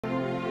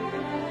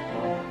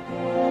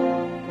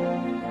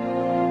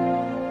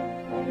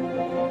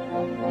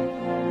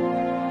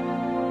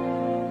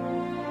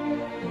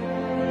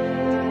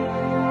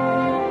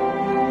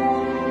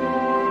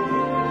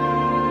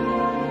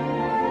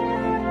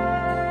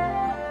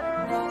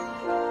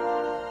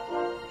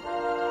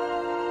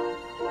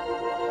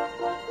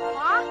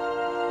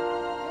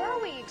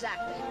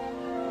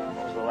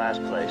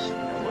last place? It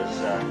was,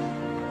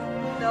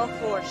 Bell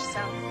Forge,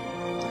 south.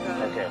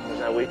 Okay, was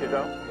that a week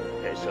ago?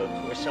 Okay, so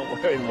we're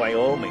somewhere in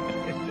Wyoming.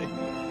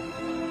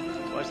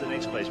 What's the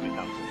next place we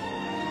come to?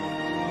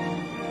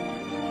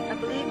 I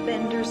believe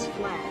Bender's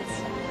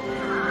Flats.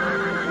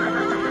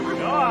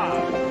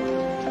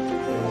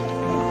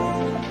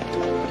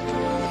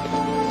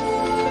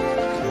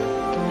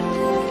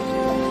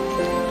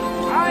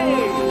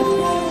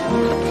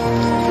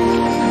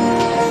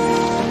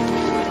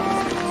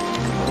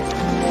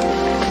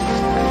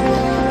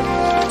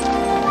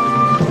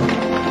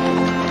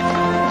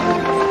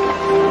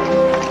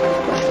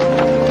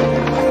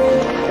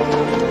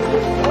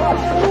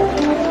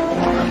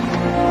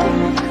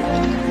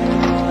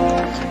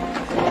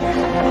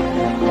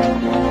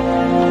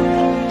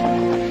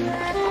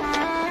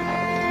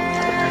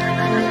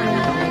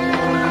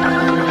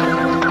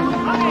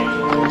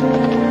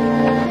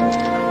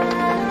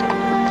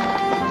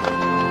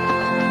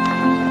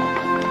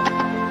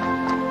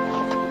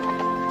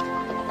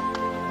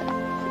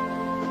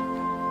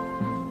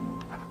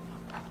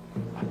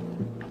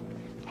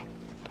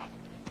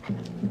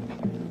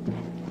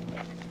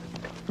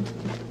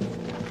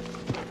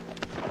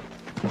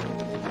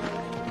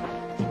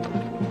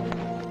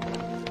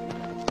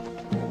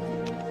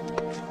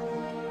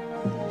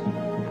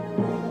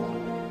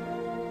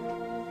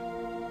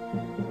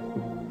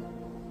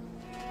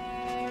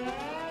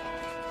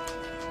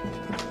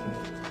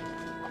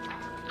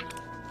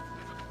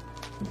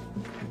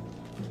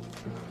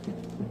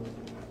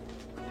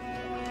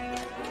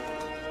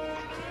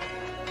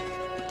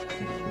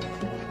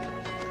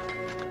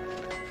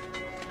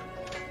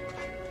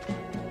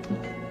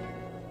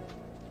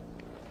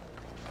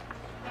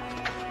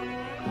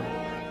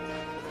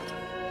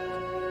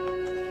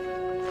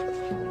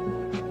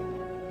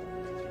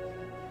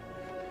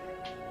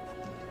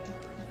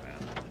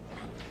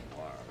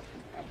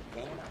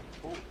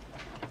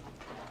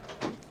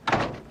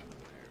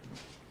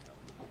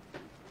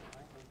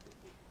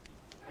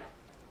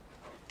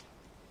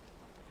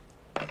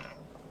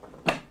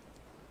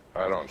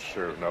 I don't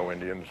serve no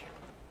Indians.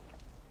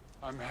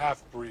 I'm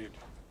half-breed.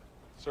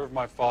 Served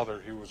my father,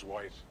 he was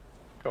white.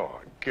 Go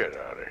on, get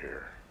out of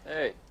here.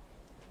 Hey,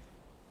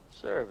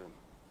 serve him.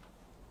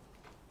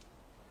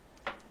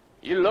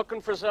 You looking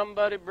for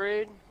somebody,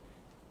 Breed?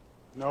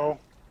 No.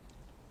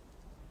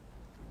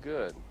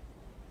 Good.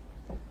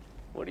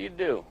 What do you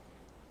do?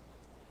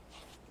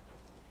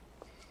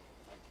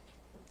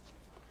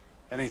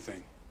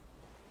 Anything.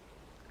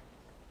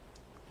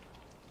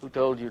 Who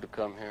told you to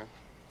come here?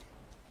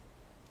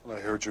 Well, I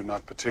heard you're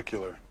not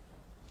particular.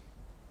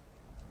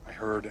 I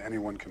heard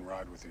anyone can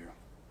ride with you.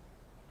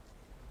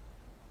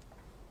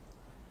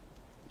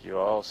 You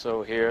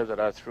also hear that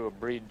I threw a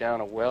Breed down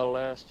a well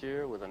last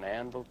year with an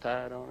anvil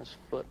tied on his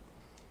foot?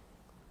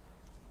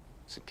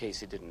 It's in case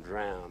he didn't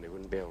drown, he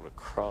wouldn't be able to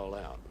crawl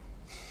out.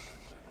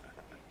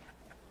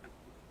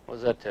 What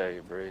does that tell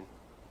you, Breed?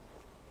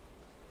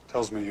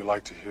 Tells me you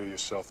like to hear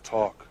yourself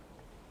talk.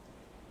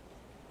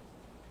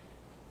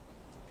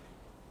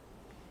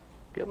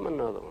 Give him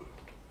another one.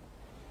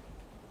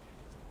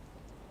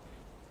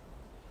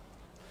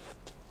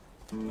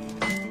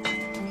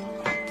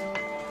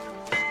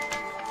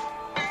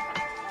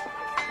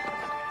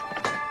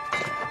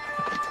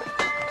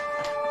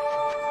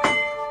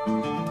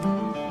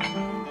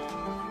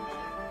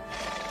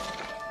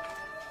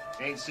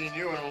 Ain't seen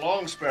you in a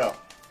long spell.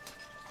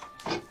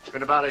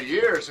 Been about a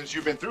year since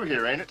you've been through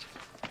here, ain't it?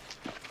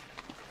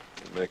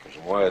 You're making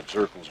some wide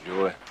circles,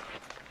 Joy.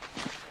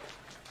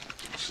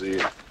 See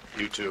it.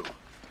 You too.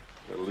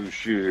 Got a loose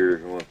shoe here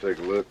if you want to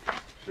take a look.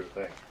 Sure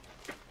thing.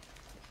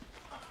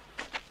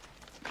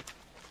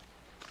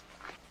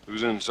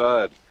 Who's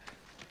inside?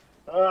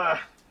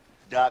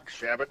 Doc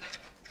Shabbat.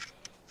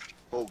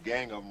 Whole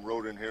gang of them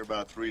rode in here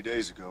about 3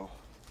 days ago.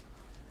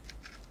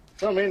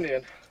 Some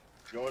Indian.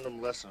 Joined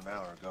them less than an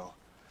hour ago.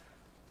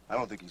 I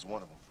don't think he's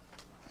one of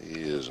them.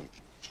 He isn't.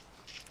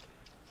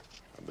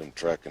 I've been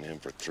tracking him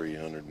for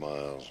 300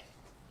 miles.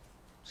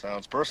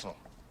 Sounds personal.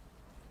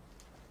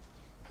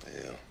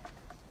 Yeah.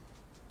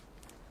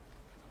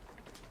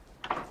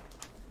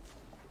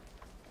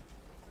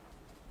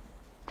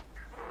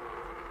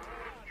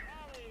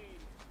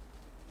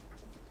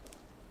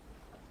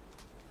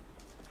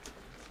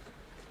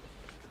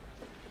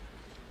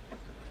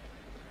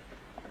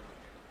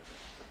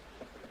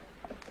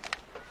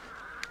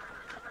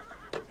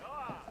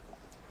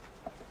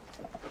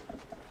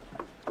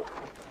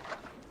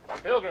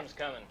 Pilgrim's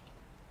coming.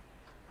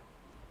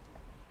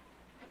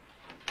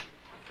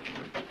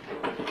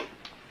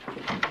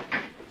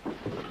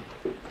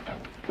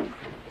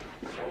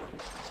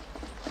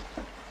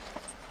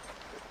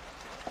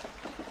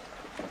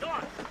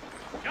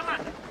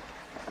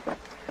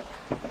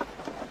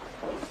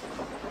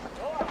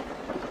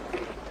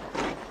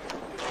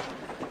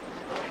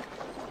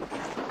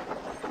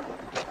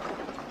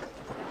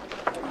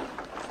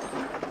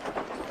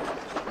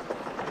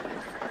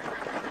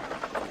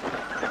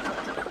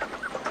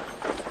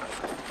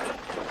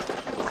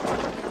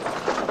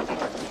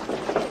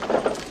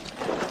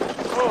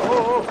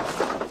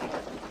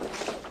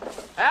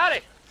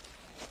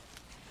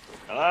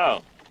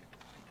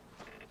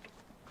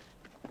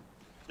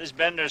 This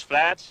Bender's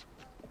Flats?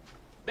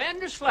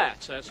 Bender's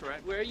Flats, that's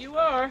right where you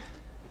are.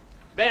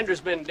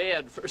 Bender's been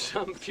dead for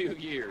some few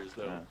years,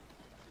 though.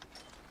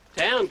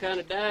 Town kind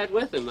of died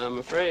with him, I'm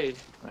afraid.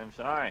 I'm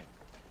sorry.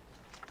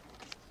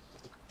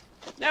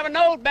 Never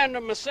knowed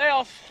Bender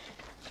myself.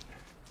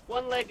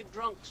 One-legged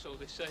drunk, so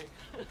they say.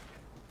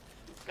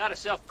 Got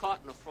himself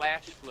caught in a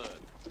flash flood.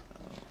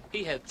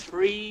 He had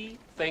 3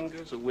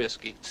 fingers of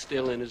whiskey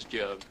still in his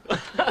jug.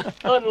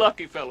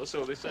 Unlucky fellow,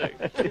 so they say.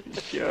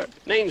 Sure.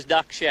 Name's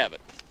Doc Shabbat.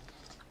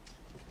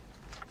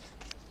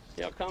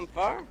 Y'all come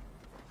far?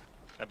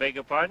 I beg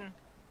your pardon?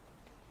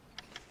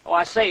 Oh,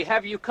 I say,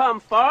 have you come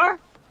far?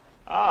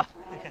 Ah,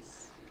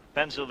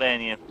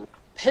 Pennsylvania.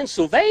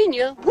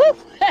 Pennsylvania? Whoop!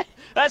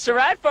 That's the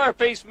right far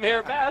piece from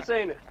hereabouts,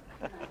 ain't it?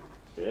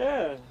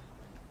 Yeah.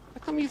 How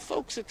come you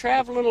folks are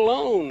traveling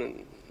alone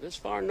and this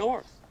far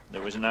north?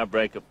 There was an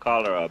outbreak of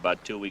cholera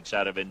about 2 weeks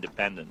out of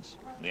independence.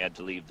 We had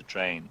to leave the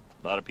train.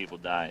 A lot of people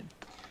died.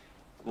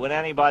 Would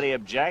anybody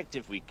object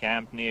if we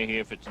camped near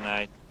here for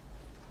tonight?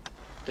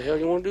 What the hell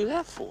you want to do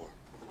that for?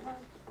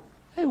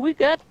 Hey, we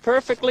got a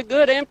perfectly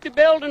good empty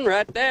building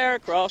right there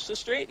across the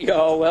street. You're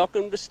all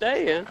welcome to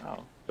stay in.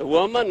 Oh. The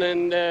woman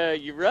and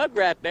your rug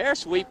right there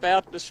sweep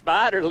out the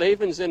spider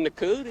leavings in the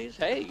cooties.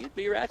 Hey, you'd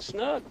be right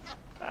snug.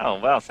 Oh,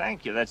 well,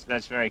 thank you.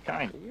 That's very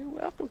kind. You're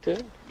welcome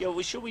to. Yeah,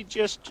 well, should we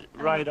just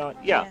ride on?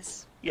 Yeah.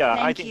 Yes. Yeah,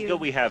 I Thank think you.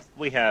 we have,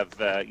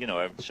 you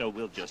know, so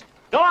we'll just...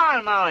 Go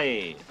on,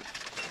 Molly!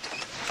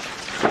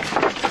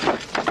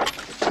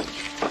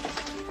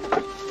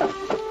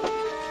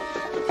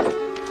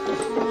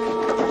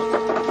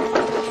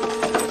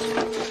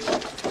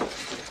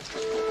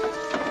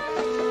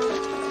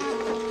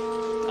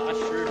 I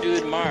sure do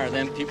admire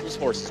them people's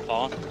horses,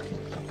 Pa.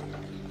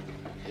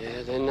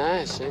 Yeah, they're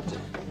nice, ain't they?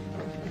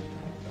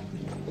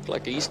 Look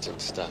like Eastern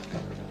stock.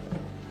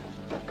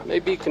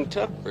 Maybe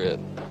Kentucky bred.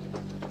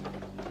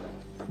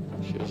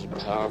 Sure a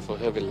powerful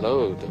heavy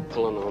load they're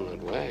pulling on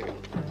that wagon.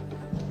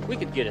 We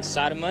could get a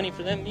side of money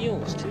for them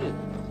mules, too.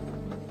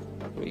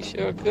 We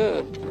sure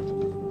could.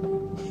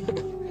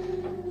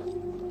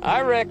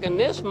 I reckon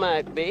this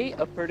might be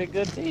a pretty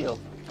good deal.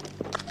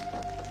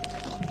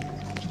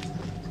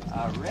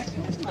 I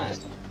reckon it might.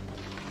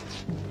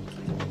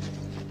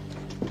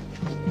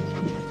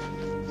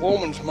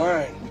 Woman's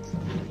mine.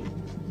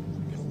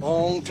 A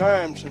long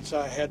time since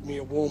I had me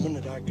a woman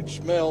that I could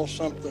smell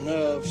something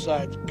of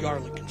besides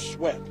garlic and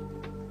sweat.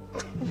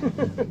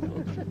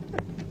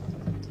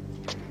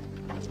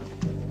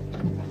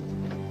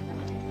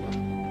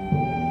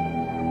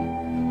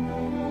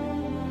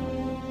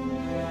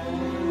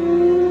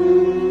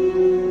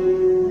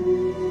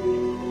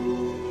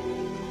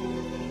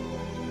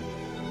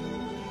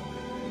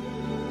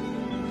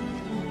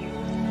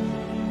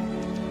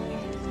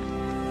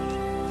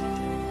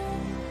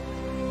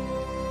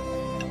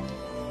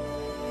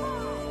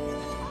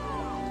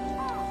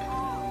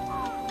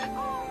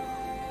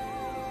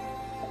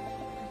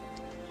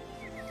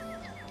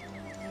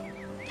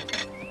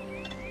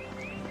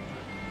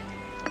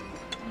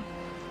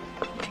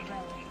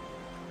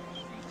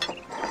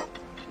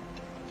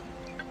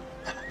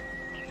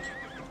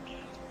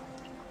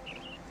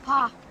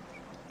 Pa,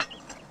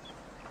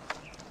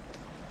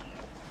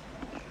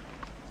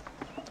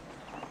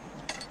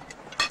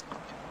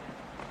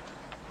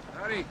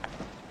 Howdy.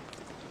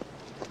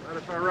 Mind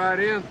if I ride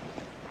in?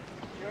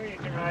 Sure, you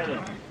can ride in.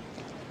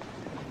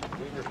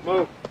 Leave your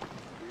smoke.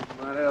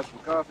 You might have some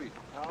coffee.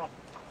 Oh,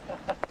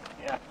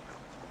 yeah.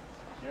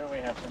 Sure, we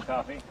have some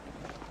coffee.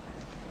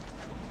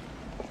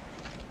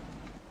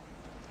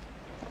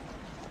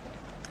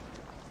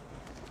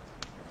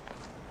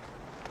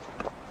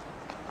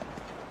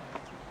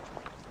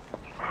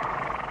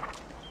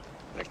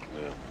 Thank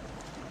you, man.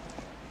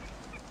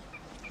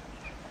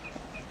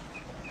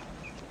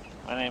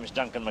 My name's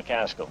Duncan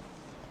McCaskill.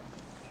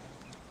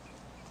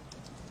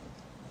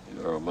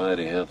 You're a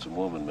mighty handsome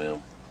woman,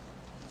 ma'am.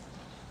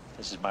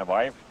 This is my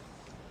wife.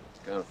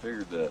 Kind of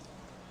figured that.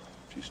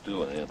 She's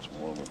still a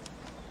handsome woman.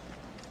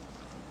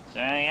 Is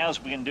there anything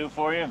else we can do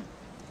for you?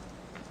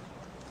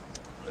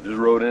 I just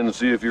rode in to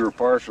see if you were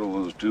partial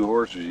to those 2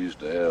 horses you used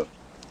to have.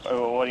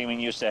 Oh, what do you mean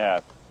used to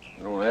have?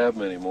 You don't have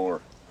them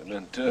anymore. They've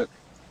been took.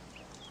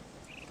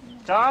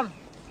 Tom,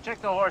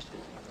 check the horses.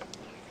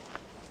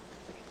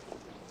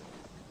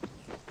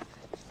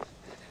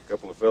 A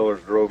couple of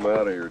fellers drove them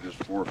out of here just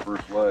before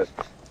first light.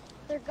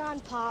 They're gone,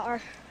 Pa.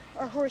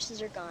 Our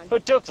horses are gone. Who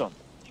took them?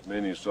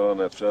 Men you saw in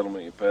that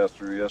settlement you passed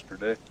through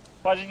yesterday?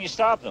 Why didn't you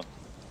stop them?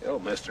 Hell,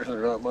 mister,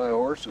 they're not my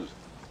horses.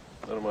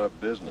 None of my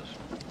business.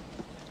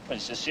 But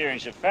it's a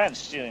serious offense,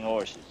 stealing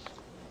horses.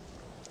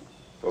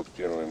 Folks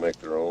generally make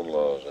their own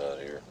laws out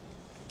here.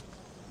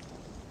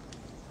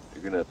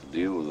 You're gonna have to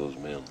deal with those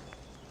men.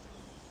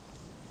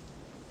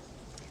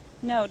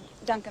 no,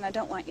 Duncan, I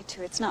don't want you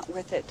to. It's not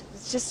worth it.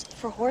 It's just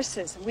for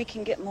horses. We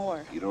can get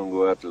more. You don't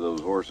go after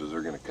those horses,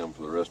 they're gonna come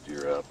for the rest of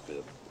your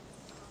outfit.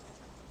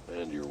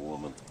 And your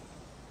woman.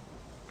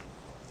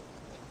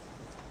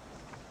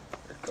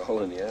 They're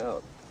calling you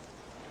out.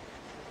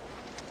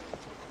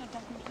 No,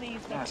 Duncan, please.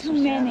 There are too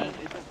many.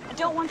 I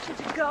don't want you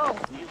to go.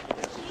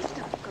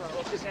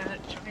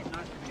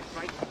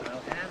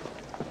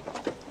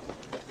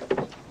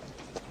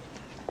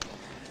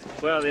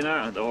 Where are they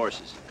now, the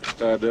horses?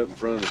 Tied up in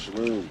front of the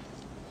saloon,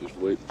 just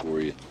waiting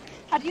for you.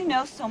 How do you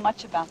know so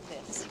much about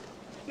this?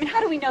 I mean,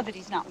 how do we know that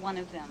he's not one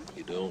of them?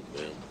 You don't,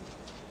 ma'am.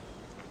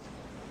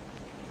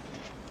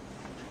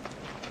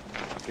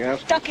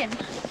 Captain, Duncan!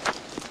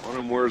 one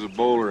of them wears a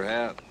bowler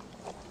hat.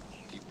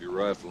 Keep your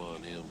rifle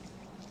on him.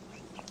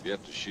 If you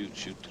have to shoot,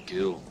 shoot to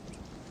kill.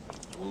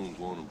 Wounds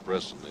won't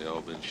impress them. They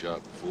all been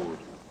shot before.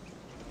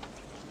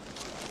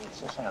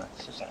 Susanna,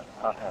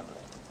 I'll handle it.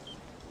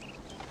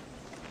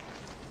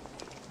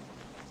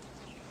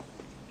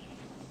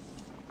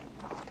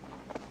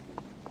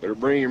 Better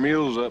bring your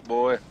mules up,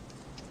 boy.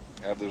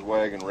 Have this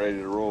wagon ready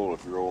to roll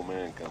if your old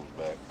man comes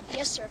back.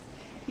 Yes, sir.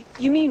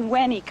 You mean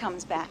when he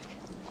comes back?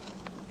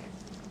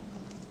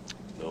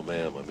 No,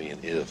 ma'am, I mean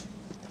if.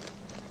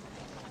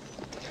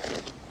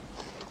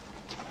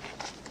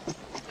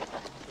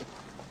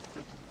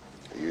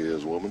 Are you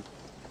his woman?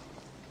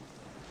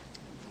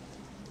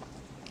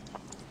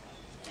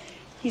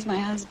 He's my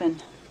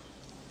husband.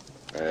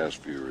 I asked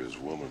if you were his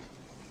woman.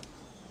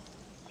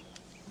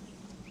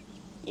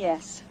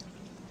 Yes.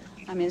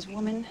 I'm his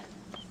woman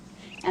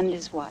and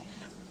his wife.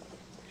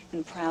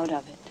 And proud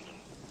of it.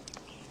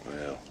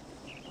 Well,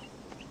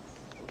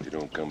 if you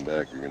don't come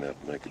back, you're gonna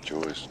have to make a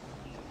choice.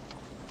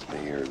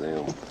 Me or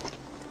them.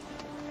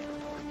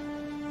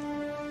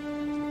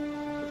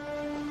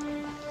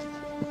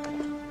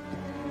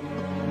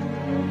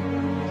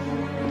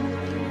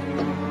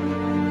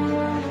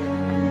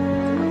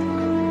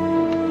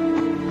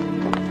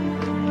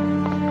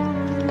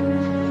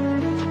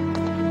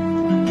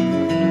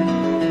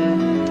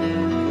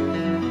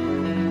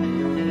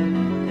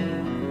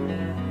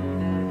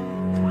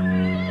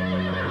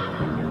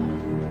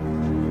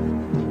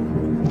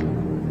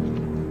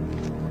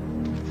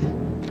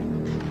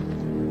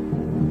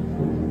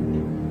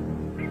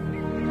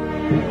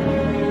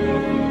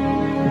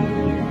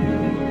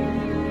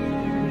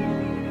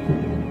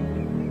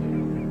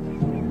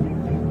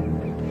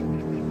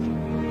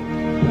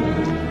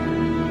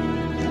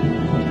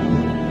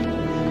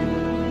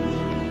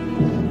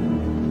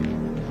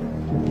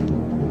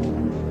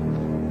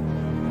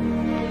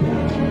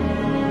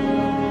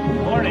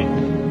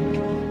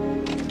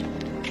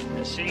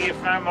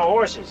 My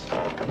horses.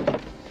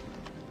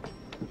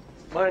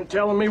 Mind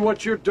telling me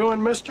what you're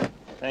doing, mister?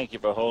 Thank you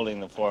for holding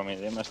them for me.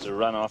 They must have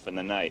run off in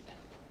the night.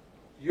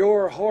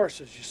 Your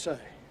horses, you say?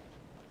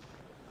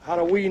 How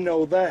do we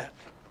know that?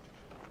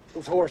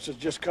 Those horses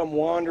just come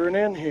wandering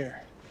in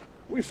here.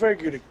 We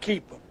figure to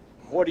keep them.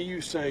 What do you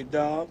say,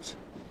 Dobbs?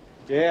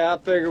 Yeah, I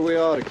figure we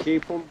ought to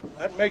keep them.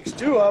 That makes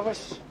two of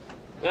us.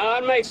 Now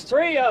it makes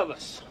three of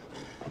us.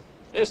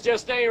 This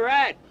just ain't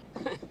right.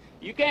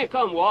 You can't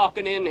come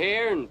walking in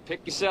here and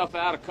pick yourself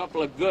out a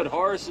couple of good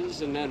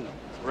horses and then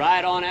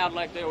ride on out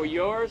like they were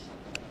yours.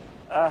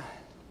 Can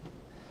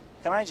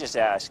I just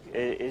ask,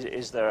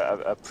 is there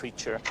a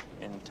preacher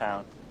in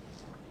town?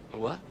 A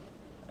what?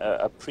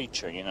 A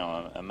preacher, you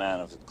know, a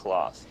man of the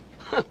cloth.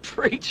 A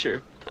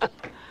preacher?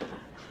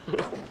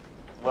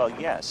 Well,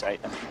 yes, I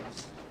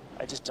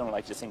just don't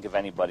like to think of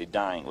anybody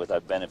dying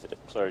without benefit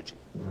of clergy.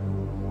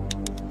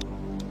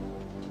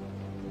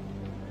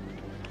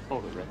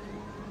 Hold it, Red.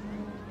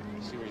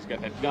 See where he's got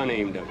that gun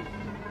aimed at him.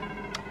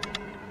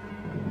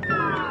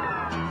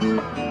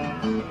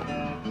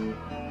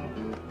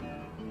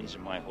 These are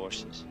my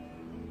horses,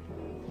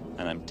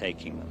 and I'm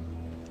taking them.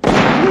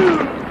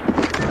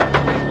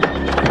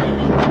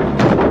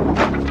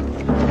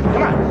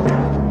 Come on!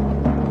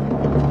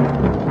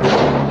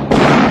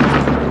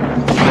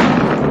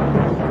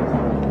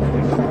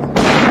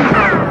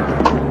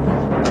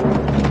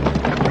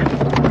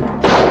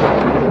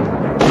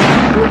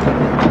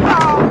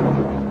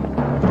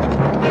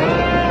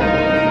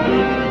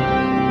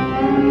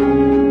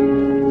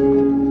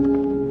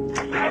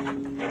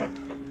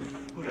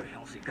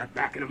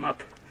 Backing him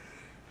up.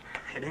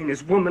 It ain't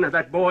his woman or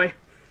that boy.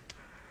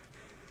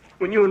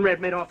 When you and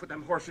Red made off with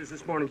them horses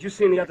this morning, did you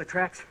see any other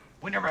tracks?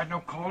 We never had no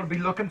call to be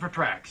looking for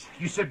tracks.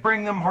 You said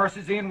bring them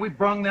horses in, we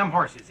brung them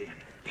horses in.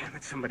 Damn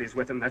it, somebody's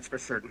with them, that's for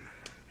certain.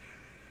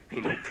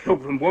 Ain't no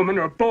pilgrim woman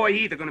or boy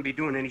either gonna be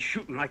doing any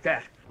shooting like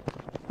that.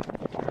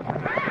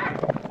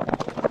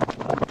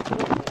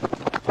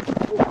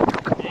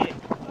 Hey.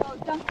 Oh,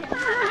 Duncan.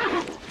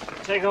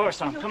 Take the horse,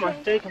 Tom. Come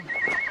on, take him.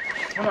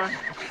 Come on.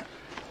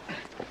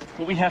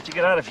 Well, we have to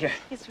get out of here.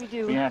 Yes, we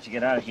do. We have to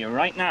get out of here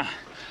right now.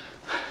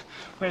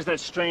 Where's that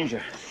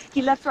stranger?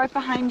 He left right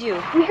behind you.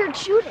 We heard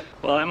shooting.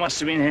 Well, I must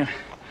have been him.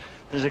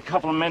 There's a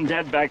couple of men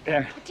dead back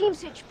there. The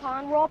team's hitched, Pa,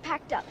 and we're all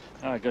packed up.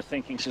 Oh, good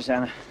thinking,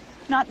 Susanna.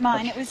 Not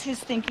mine. It was his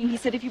thinking. He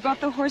said if you brought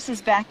the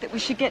horses back, that we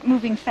should get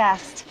moving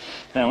fast.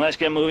 Then let's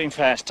get moving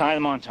fast. Tie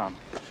them on, Tom.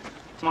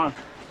 Come on.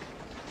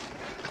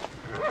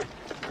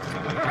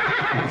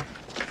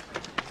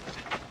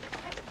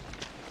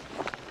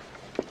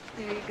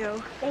 There you go.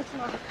 Thanks,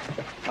 Mom.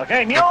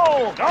 Okay,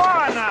 mule, go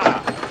on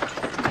now.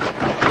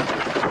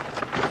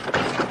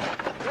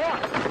 Go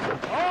on.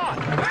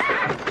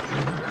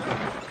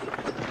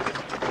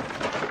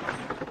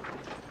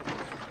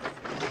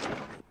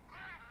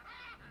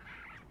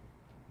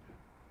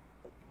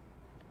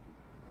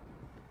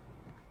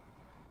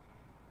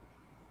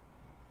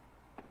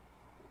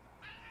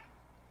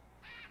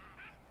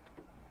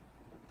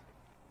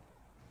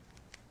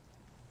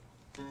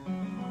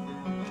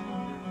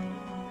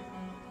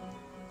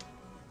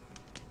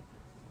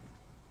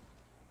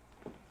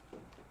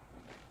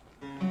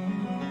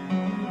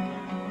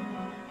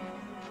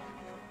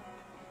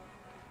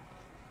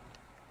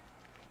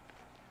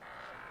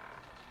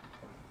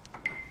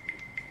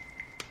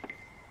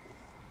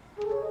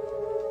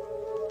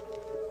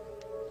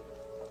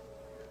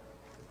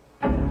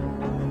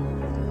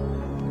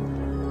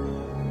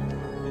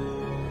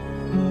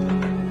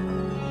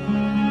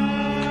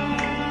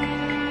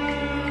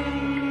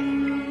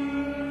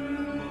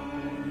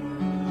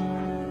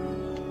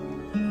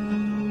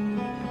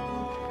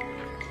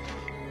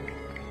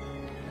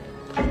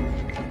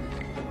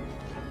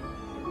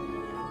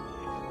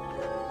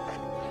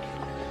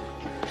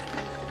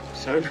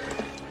 son.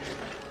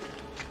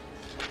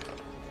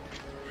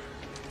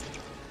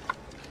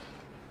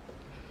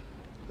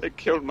 They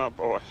killed my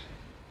boy.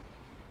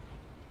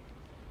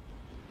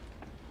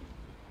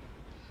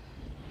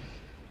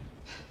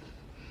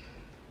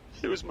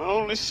 He was my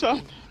only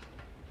son.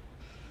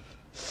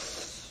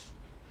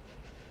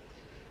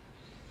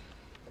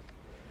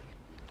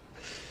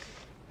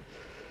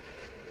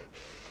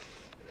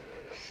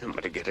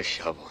 Somebody get a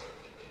shovel.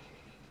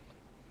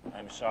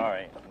 I'm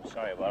sorry. I'm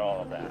sorry about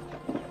all of that.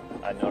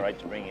 I had no right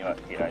to bring you up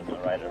here. I had no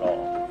right at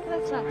all.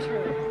 That's not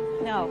true.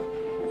 No,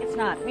 it's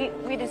not.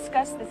 We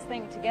discussed this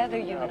thing together,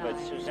 you and I. But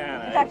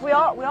Susanna... In fact, we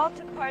all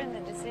took part in the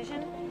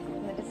decision,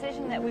 and the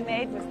decision that we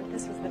made was that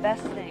this was the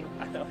best thing.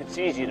 I know it's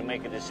easy to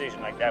make a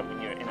decision like that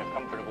when you're in a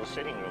comfortable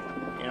sitting room.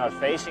 You're not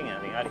facing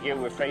anything. Out here,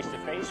 we're face to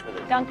face with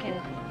it. Duncan,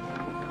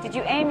 did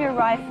you aim your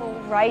rifle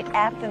right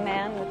at the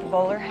man with the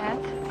bowler hat?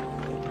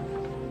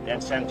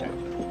 Dead center.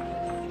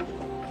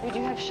 Would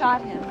you have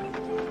shot him?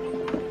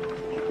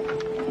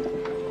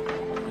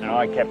 You know,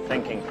 I kept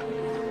thinking,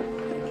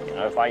 you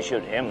know, if I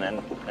shoot him,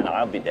 then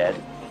I'll be dead.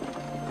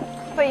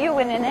 But you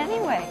went in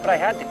anyway. But I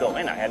had to go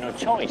in. I had no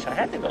choice. I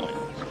had to go in.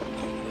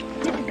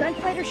 Did the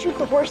gunfighter shoot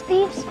the horse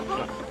thieves?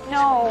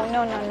 No.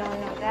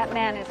 That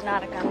man is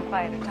not a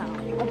gunfighter, Tom.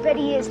 I'll bet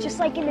he is, just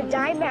like in the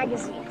dime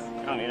magazines.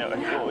 Tom, you know,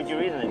 what you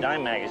read in the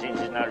dime magazines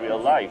is not real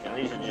life, and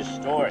these are just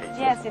stories.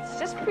 Yes, it's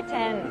just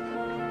pretend.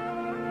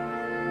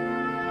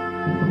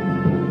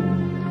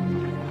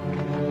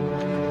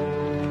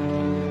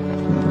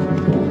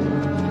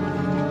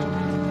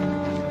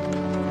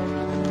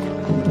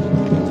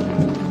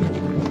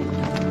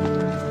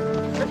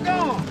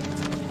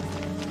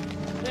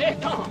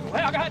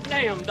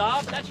 Damn,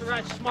 Doc, that's a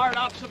right smart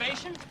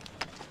observation.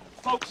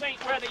 Folks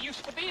ain't where they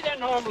used to be. They're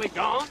normally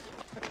gone.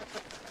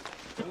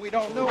 And we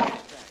don't know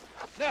anything.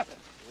 Nothing.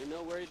 We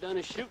know where he done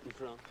his shooting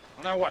from.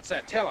 Well, now what's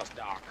that tell us,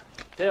 Doc?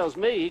 Tells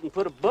me he can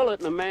put a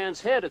bullet in a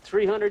man's head at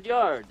 300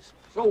 yards.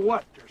 So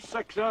what? There's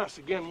 6 of us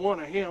against 1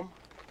 of him.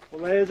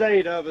 Well, there's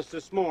 8 of us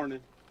this morning.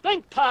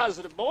 Think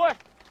positive, boy.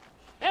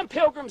 Them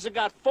pilgrims have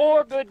got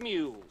 4 good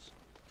mules.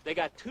 They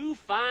got 2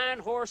 fine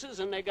horses,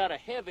 and they got a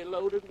heavy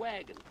loaded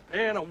wagon.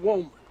 And a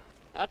woman.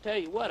 I'll tell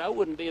you what, I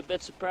wouldn't be a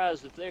bit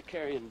surprised if they're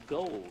carrying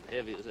gold,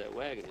 heavy as that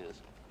wagon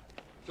is.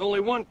 There's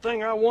only one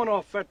thing I want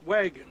off that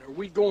wagon. Are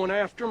we going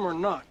after him or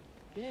not?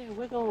 Yeah,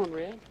 we're going,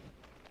 Red.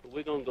 But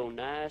we're gonna go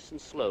nice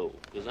and slow,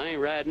 because I ain't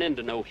riding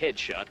into no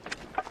headshot.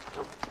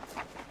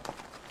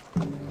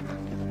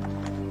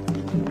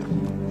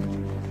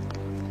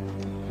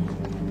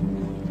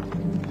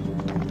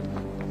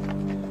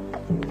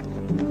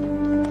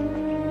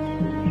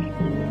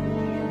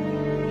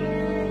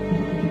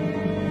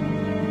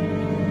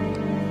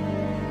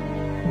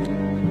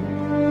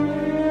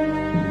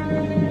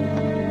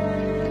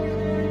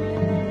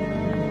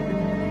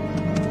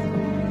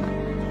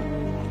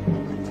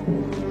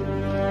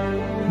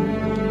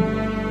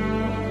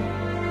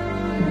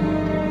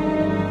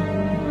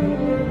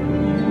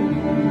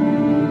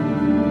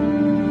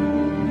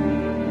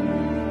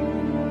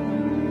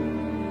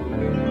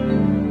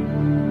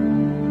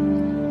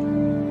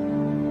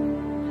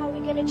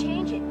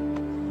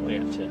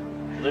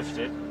 Lift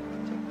it,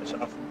 take this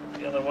off, and put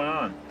the other one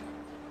on.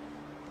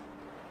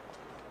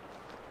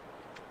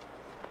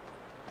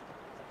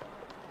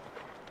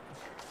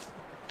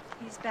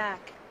 He's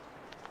back.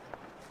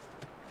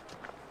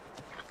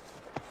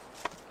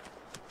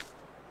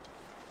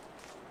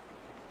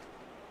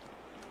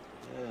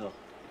 Yeah.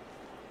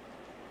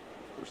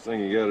 First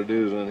thing you gotta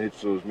do is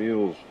unhitch those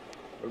mules.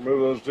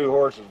 Remove those 2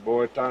 horses,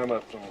 boy. Tie them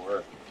up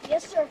somewhere.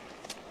 Yes, sir.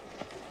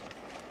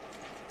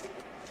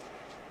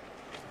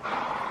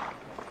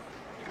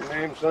 Your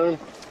name, son?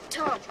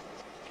 Tom.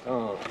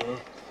 Tom,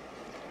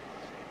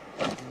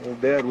 huh? Your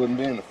dad wouldn't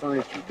be in the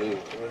furniture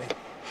business, would he?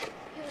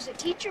 He was a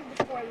teacher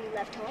before we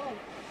left home.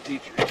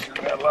 Teacher, you sure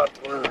got a lot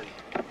to learn.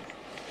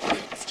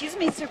 Excuse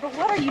me, sir, but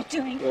what are you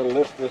doing? You gotta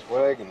lift this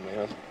wagon,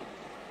 man.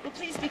 Well,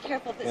 please be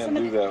careful. That Can't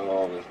do that with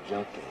all this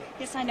junk in it.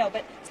 Yes, I know,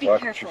 but be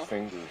Watch careful. your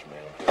fingers,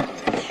 man.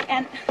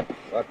 And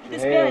watch your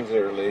this hands bed,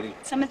 there, lady.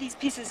 Some of these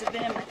pieces have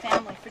been in my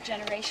family for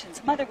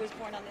generations. Mother was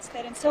born on this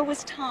bed, and so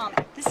was Tom.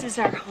 This is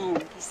our home.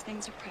 These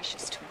things are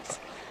precious to us.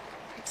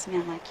 Perhaps a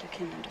man like you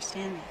can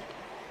understand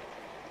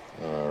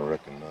that. I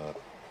reckon not.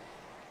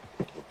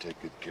 We'll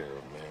take good care of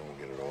it, man. We'll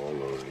get it all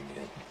loaded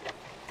again.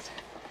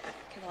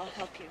 Okay, well, I'll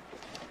help you.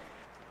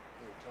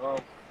 Hey, Tom.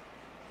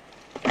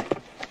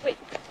 Wait.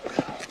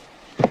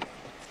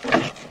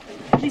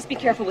 Please be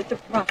careful with the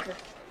rocker.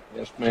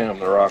 Yes, ma'am,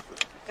 the rocker.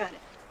 Got it.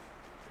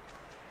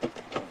 You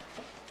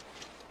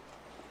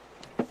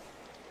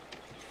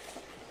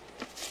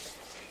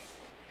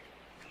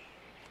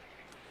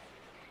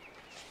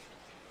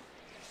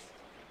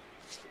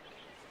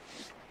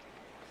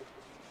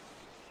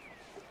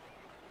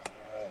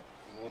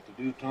know what to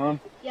do, Tom?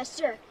 Yes,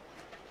 sir.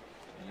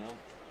 Yeah.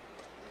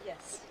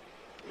 Yes.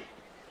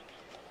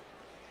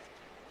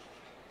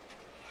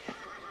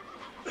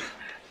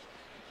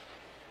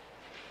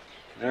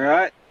 All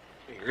right.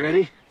 You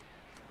ready?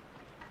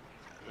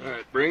 All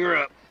right, bring her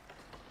up.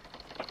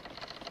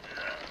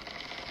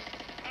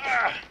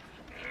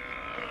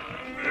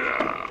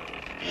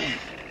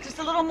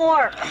 little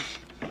more.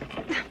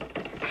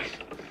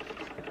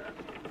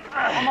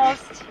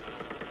 Almost.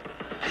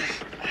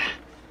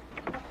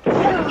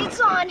 It's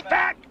on.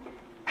 Back.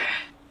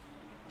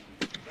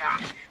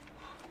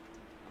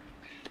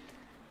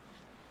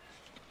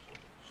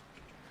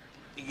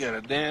 You got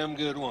a damn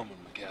good woman,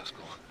 McCaskill.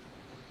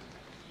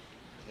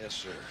 Yes,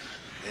 sir.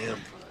 Damn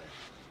fine.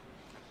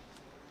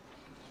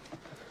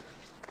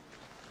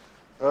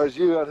 Well, as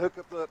you, I'd hook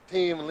up that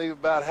team and leave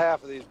about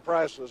half of these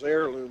priceless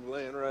heirlooms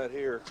laying right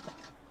here.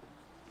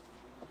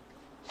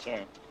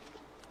 Sir,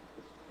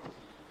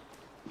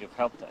 you've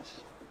helped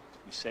us.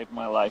 You saved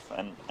my life,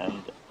 and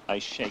I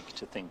shake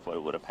to think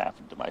what would have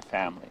happened to my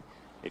family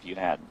if you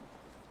hadn't.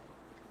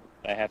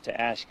 I have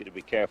to ask you to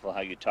be careful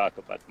how you talk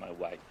about my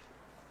wife.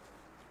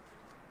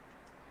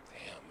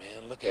 Damn,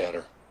 man, look at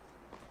her.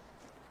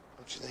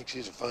 Don't you think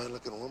she's a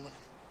fine-looking woman?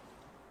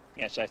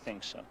 Yes, I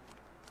think so.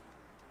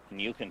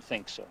 And you can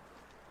think so.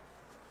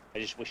 I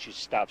just wish you'd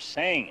stop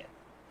saying it.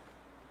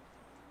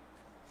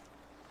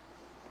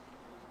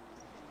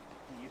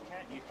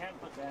 You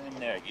can't put that in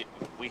there.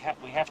 We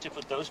have to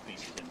put those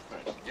pieces in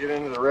first. Get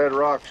into the Red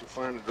Rocks and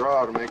find a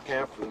draw to make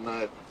camp for the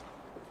night.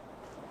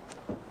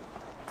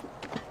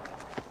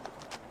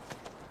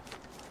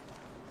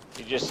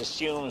 He just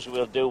assumes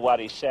we'll do what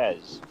he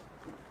says.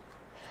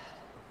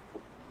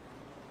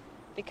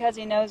 Because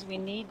he knows we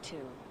need to.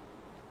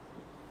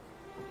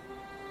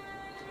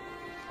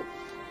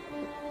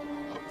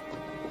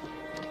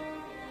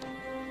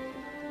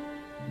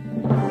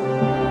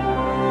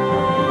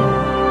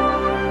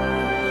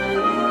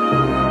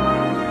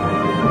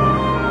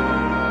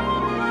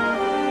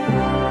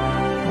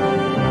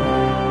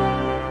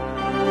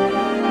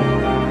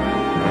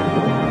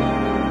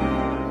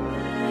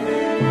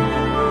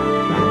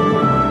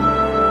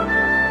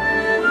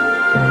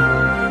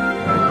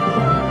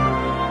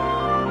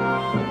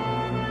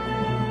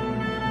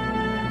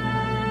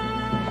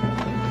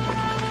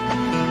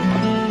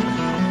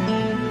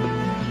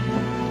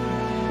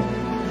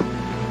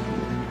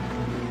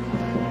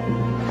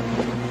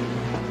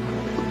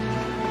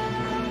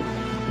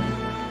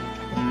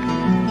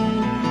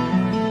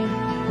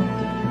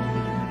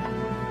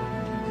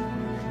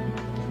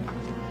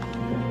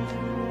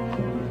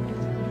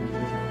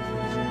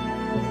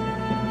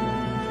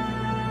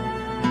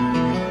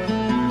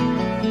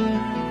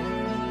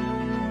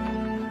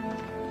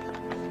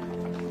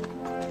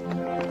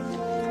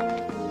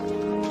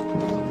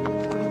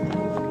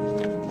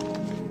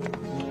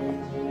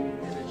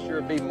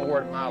 Be more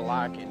to my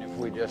liking if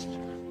we just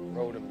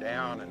rode them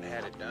down and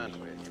had it done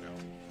with, you know.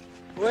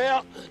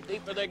 Well, the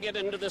deeper they get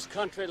into this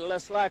country, the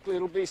less likely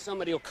it'll be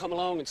somebody will come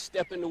along and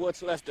step into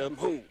what's left of them.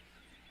 Who?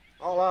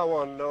 All I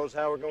want to know is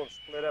how we're going to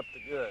split up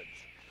the goods.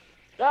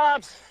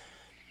 Dobbs,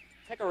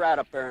 take a ride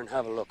up there and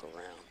have a look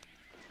around.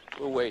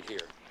 We'll wait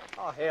here.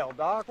 Oh, hell,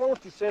 Doc, why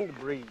don't you send a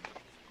breed?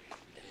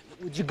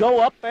 Would you go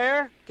up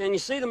there? Can you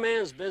see the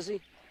man's busy?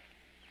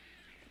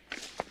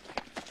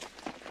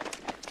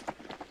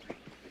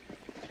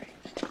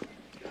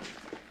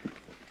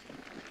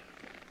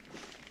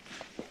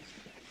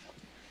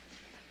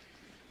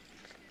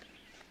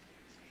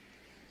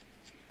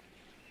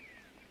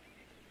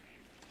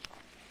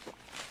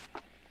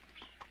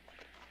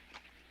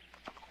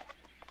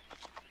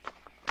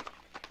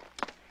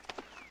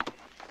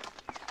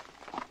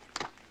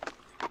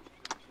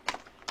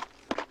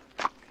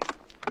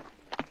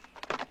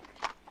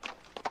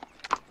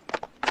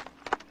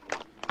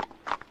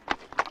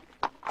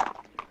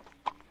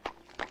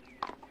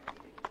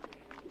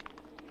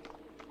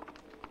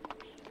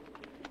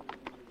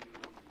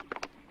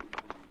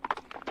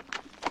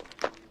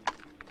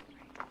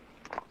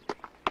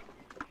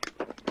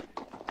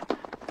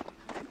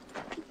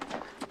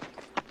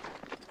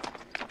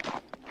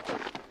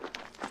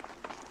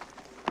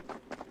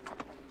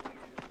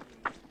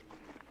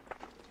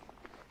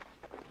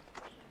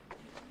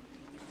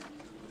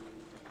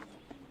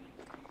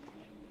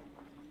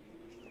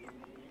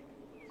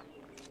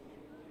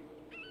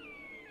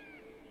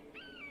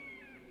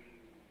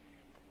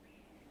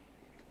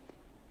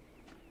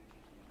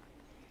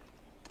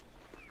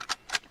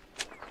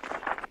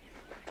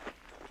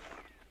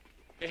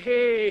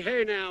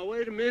 Hey, now,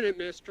 wait a minute,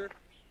 mister.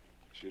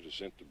 Should have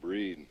sent the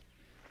breed.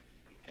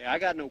 Hey, I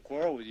got no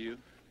quarrel with you.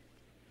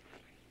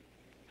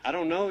 I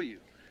don't know you.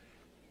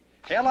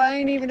 Hell, I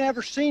ain't even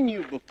ever seen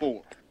you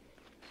before.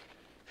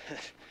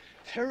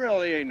 There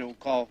really ain't no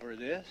call for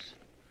this.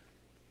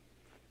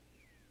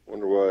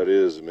 Wonder why it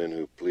is the men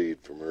who plead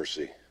for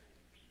mercy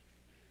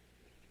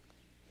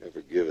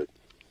never give it.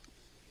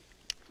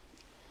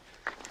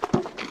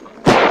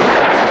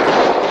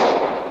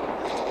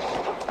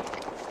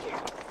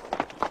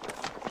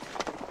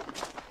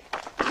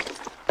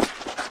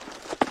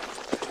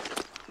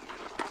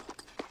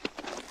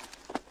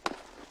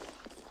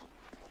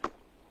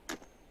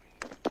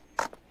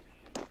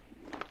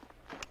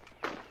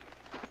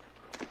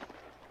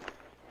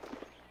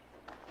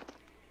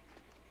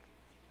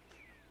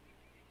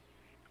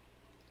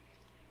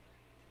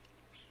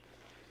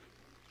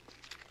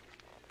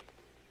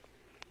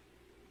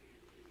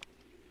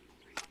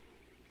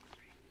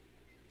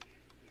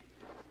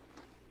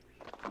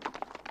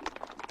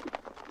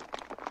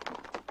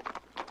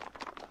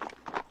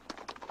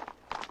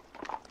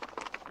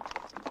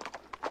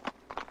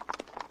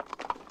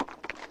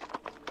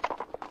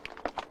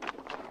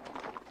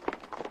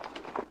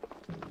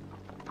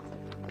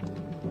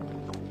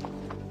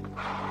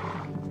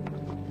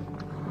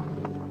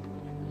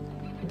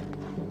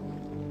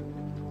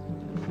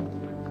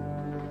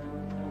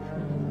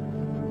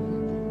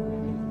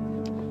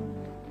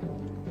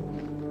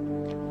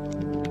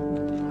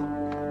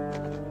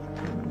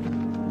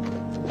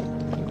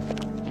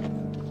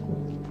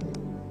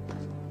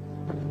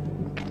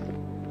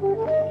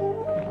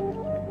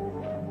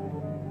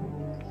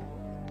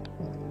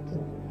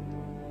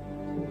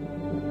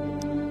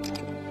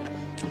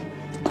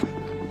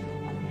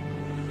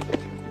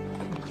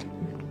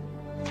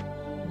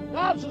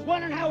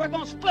 we're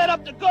gonna split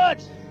up the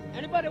goods.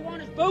 Anybody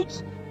want his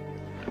boots?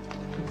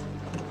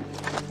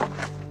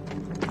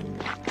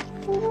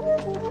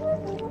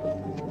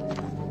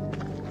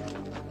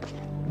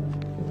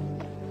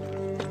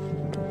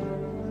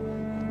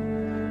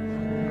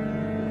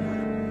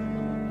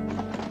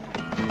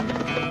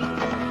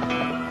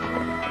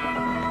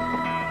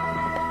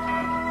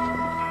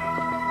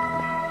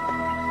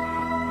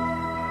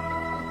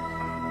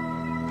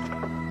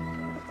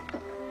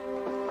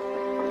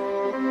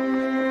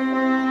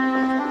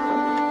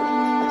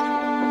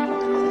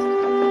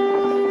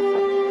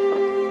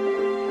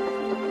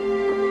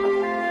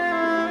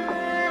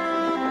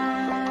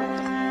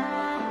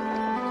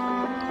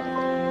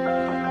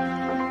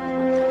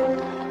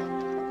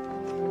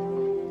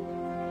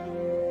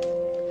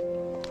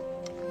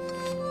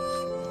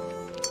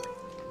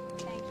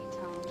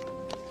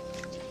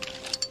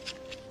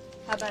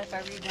 How about if I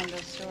read one of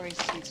those stories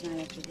to you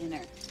tonight after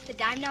dinner? The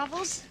dime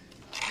novels?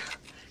 If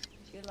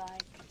you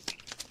like.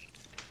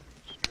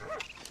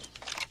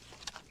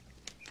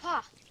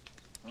 Pa.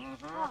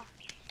 Mm-hmm. Pa.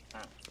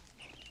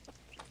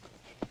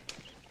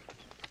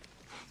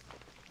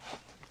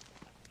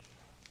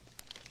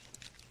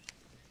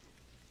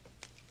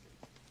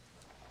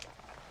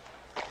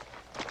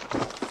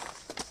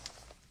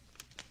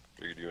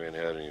 Figured you ain't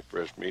had any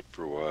fresh meat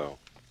for a while.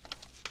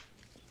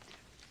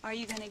 Are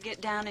you going to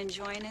get down and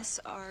join us,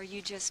 or are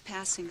you just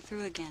passing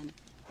through again?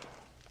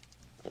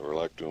 Never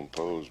like to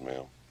impose,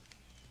 ma'am.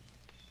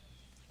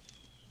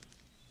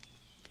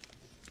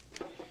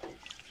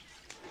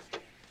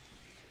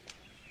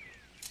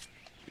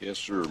 Yes,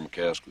 sir,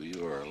 McCaskill,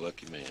 you are a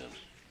lucky man.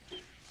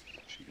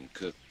 She can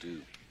cook,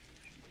 too.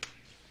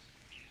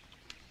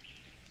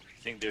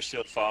 Think they're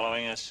still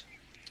following us?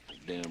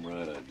 Damn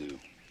right I do.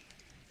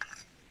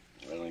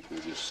 I think they're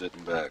just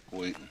sitting back,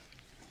 waiting.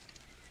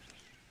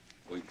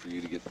 Waiting for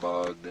you to get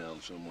bogged down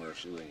somewhere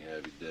so they can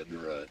have you dead to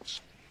rights.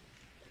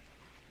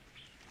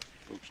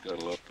 Folks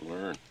got a lot to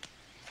learn.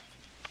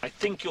 I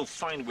think you'll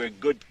find we're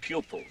good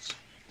pupils.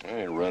 I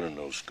ain't running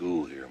no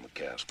school here,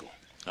 McCaskill.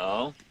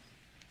 Oh?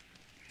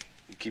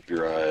 You keep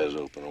your eyes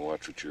open and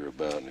watch what you're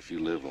about, and if you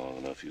live long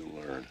enough, you'll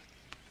learn.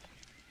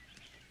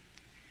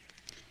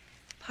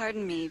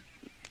 Pardon me,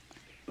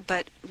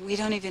 but we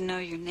don't even know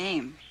your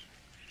name.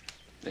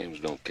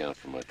 Names don't count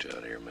for much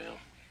out here, ma'am.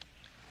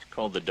 It's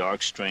called the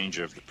Dark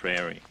Stranger of the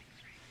Prairie.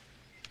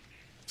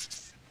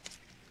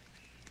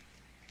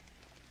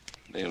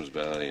 Name's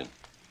Valiant.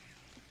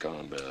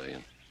 Con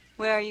Valiant.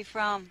 Where are you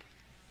from?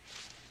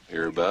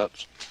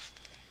 Hereabouts.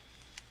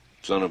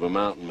 Son of a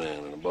mountain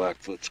man and a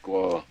Blackfoot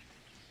squaw.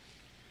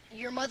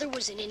 Your mother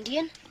was an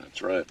Indian?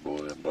 That's right,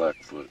 boy, a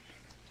Blackfoot.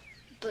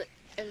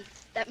 And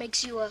that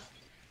makes you a...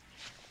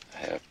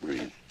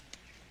 Half-breed.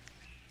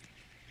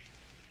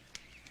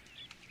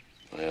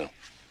 Well,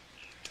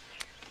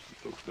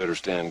 folks better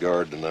stand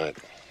guard tonight,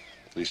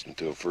 at least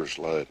until first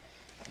light.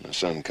 When the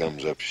sun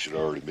comes up, you should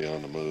already be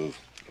on the move.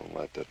 Don't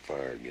light that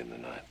fire again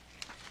tonight.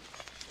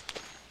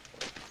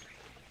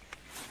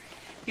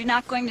 You're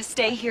not going to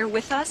stay here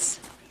with us?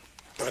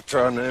 I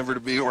try never to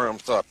be where I'm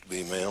thought to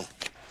be, ma'am.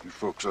 You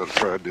folks ought to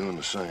try doing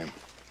the same.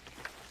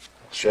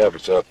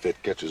 Shabbat's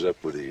outfit catches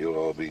up with you, you'll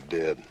all be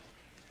dead.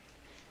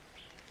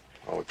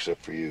 All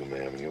except for you,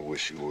 ma'am, and you'll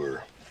wish you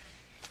were.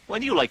 Why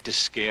do you like to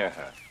scare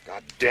her?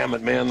 God damn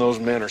it, man, those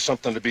men are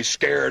something to be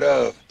scared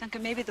of.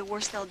 Duncan, maybe the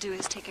worst they'll do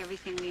is take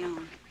everything we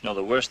own. No,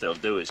 the worst they'll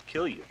do is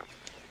kill you.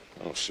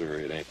 Oh, sir,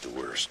 it ain't the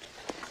worst.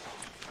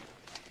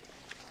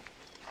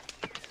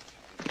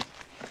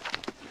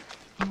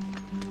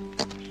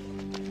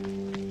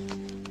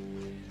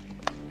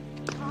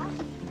 Huh?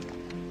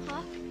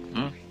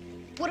 Hmm?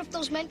 What if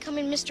those men come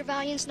in Mr.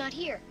 Valiant's not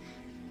here?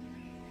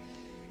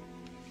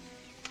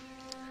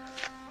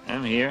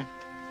 I'm here.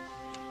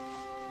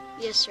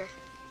 Yes, sir.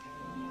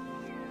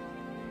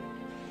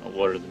 I'll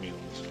water the mules.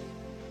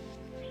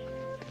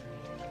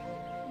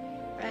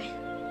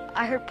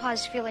 I hurt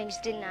Pa's feelings,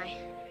 didn't I?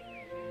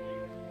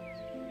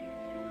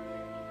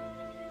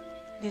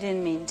 You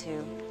didn't mean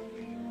to.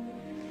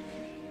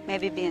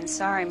 Maybe being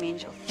sorry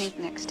means you'll think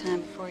next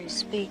time before you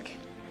speak.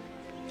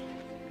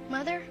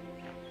 Mother,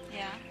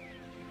 Yeah?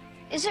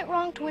 is it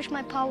wrong to wish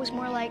my pa was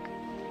more like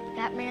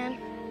that man?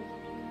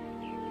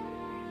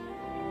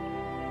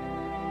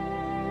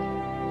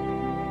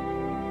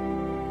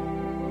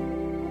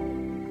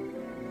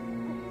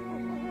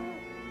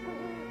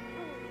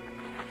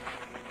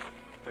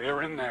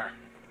 They're in there.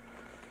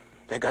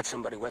 They got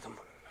somebody with them.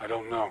 I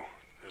don't know.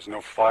 There's no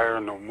fire,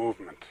 no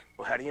movement.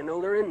 Well, how do you know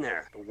they're in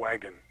there? The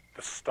wagon,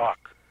 the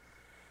stock.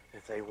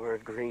 If they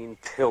weren't green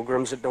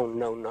pilgrims that don't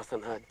know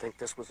nothing, I'd think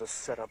this was a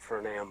setup for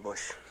an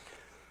ambush.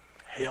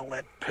 Hell,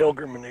 that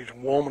pilgrim and his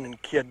woman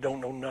and kid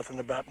don't know nothing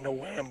about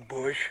no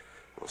ambush.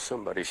 Well,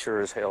 somebody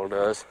sure as hell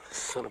does.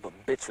 Son of a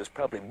bitch was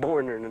probably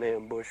born in an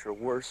ambush or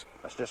worse.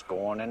 Let's just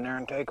go on in there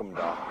and take them,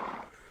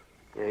 Doc.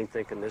 You ain't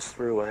thinking this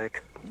through,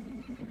 Ike.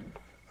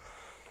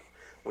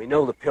 We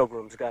know the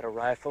pilgrim's got a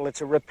rifle.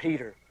 It's a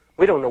repeater.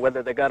 We don't know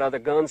whether they got other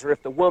guns or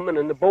if the woman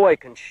and the boy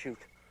can shoot.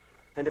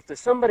 And if there's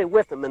somebody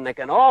with them and they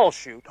can all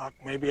shoot... Doc,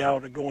 maybe I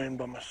ought to go in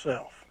by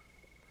myself.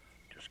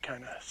 Just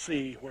kind of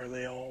see where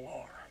they all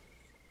are.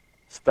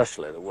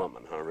 Especially the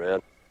woman, huh,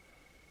 Red?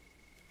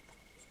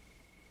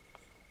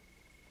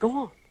 Go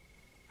on.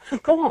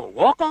 Go on.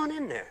 Walk on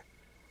in there.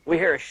 We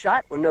hear a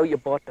shot, we know you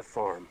bought the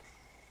farm.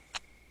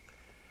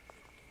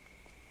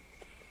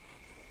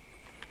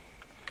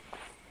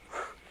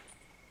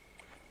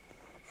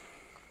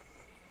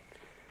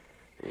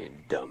 You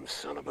dumb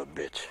son of a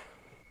bitch.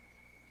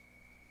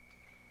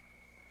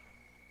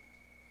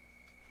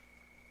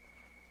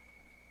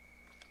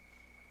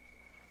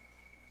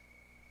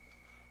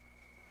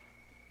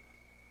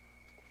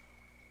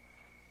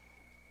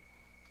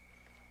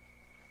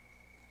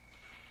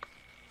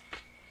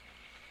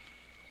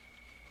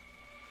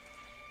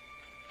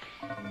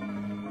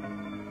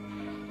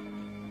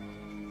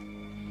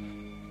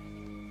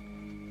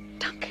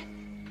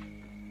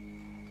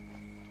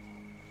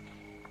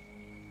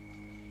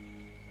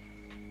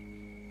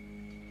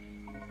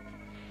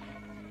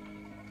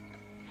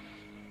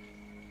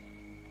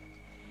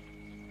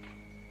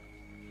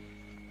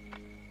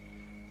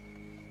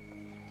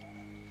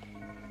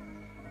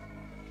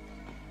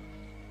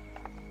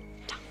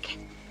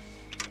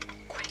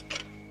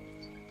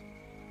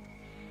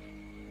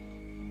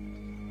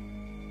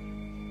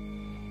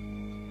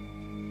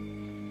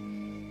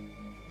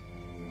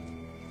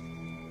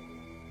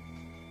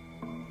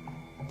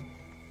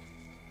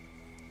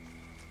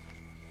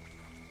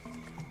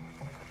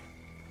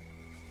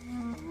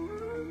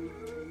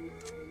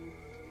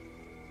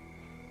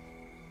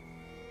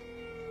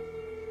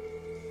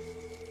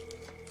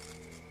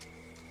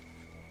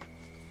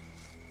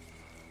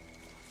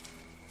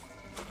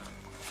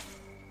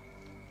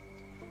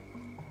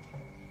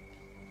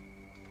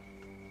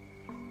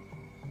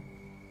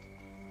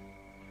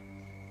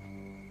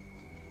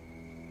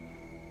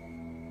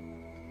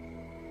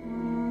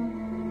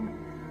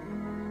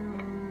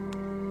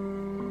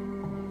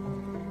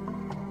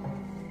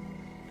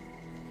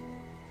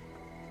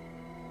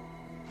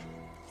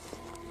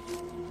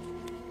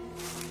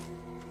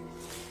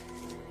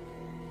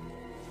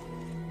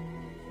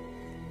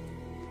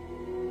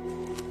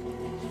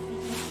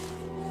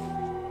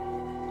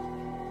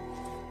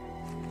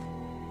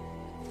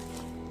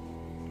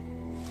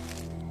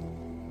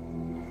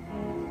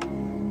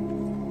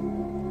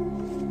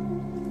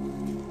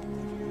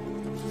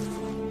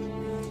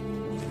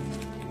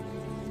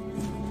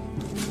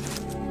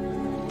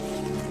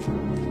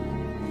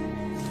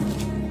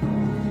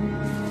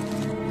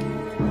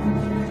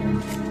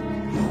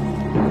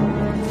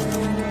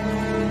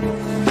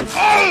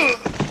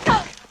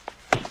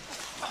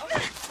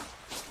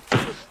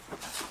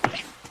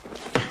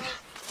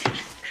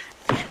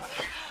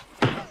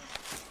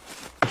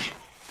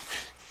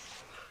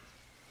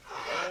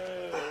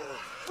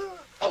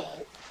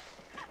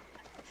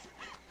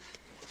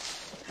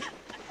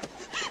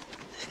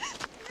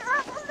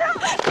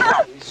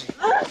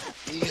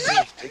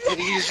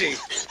 Easy.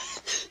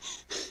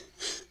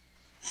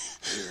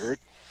 Did he hurt?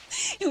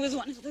 It was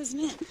one of those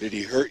men. Did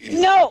he hurt you?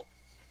 No!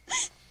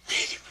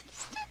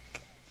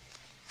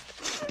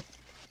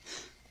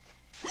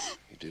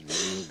 You did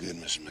real good,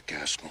 Miss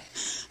McCaskill.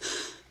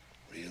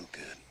 Real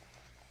good.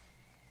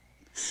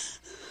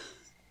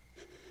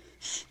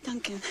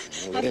 Duncan.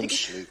 Well, let him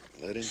sleep.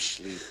 Let him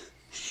sleep.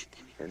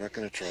 We're not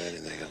going to try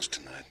anything else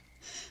tonight.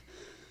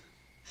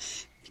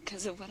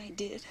 Because of what I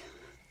did.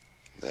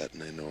 That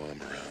and they know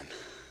I'm around.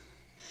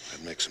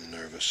 That makes them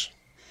nervous.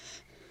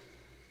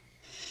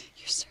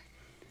 You're certain?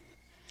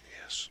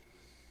 Yes.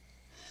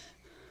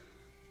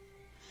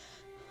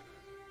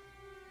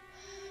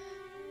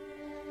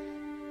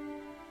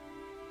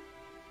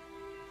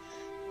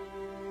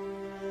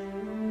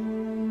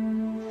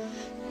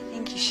 I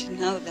think you should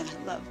know that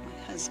I love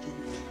my husband.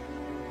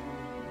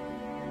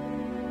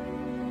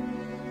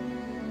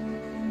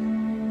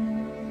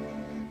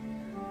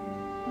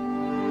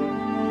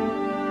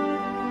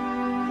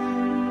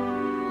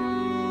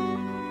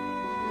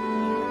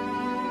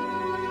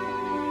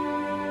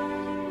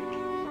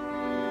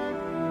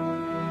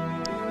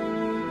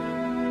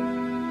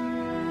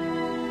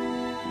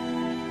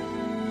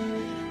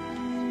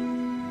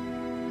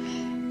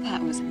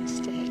 That was a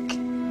mistake.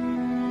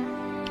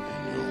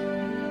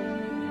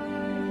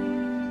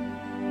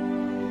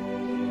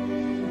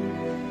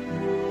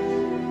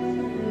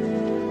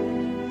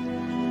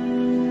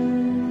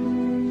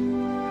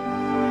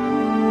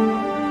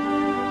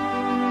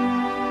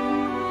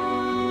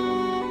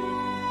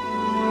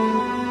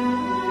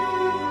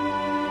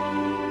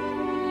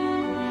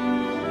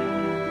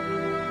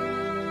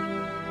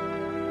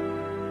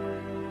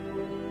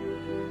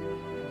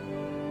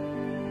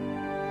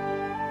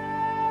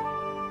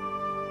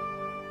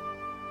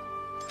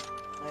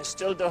 I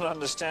still don't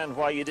understand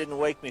why you didn't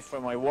wake me for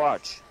my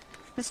watch.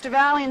 Mr.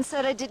 Valiant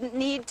said I didn't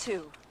need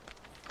to.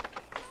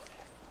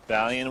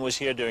 Valiant was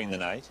here during the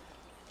night.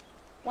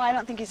 Well, I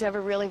don't think he's ever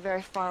really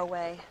very far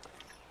away.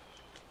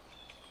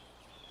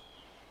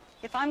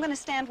 If I'm going to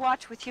stand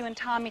watch with you and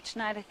Tom each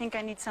night, I think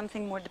I need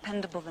something more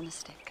dependable than a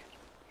stick.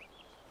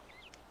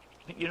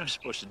 You're not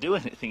supposed to do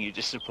anything. You're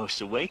just supposed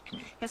to wake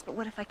me. Yes, but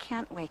what if I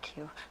can't wake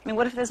you? I mean,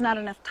 what if there's not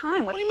enough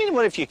time? What do you mean,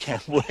 what if you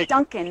can't wake?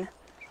 Duncan,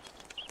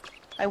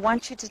 I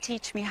want you to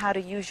teach me how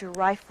to use your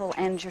rifle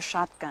and your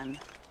shotgun.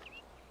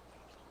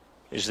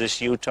 Is this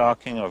you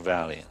talking or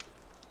Valiant?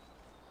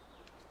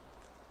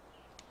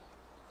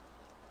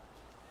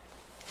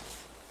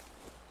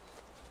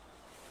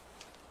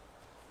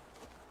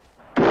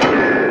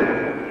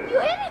 You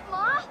hit it,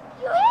 Ma!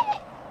 You hit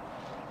it!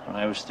 When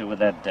I was through with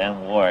that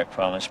damn war, I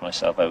promised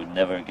myself I would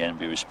never again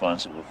be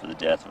responsible for the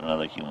death of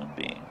another human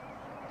being.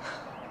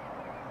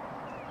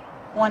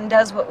 One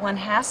does what one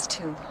has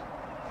to.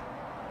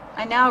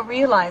 I now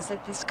realize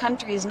that this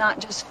country is not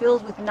just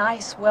filled with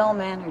nice,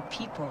 well-mannered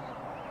people.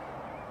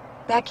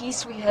 Back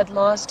east we had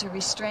laws to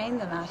restrain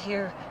them. Out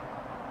here,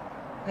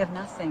 we have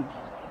nothing.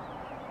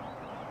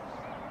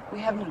 We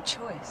have no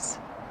choice.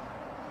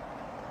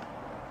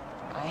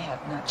 I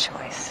have no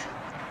choice.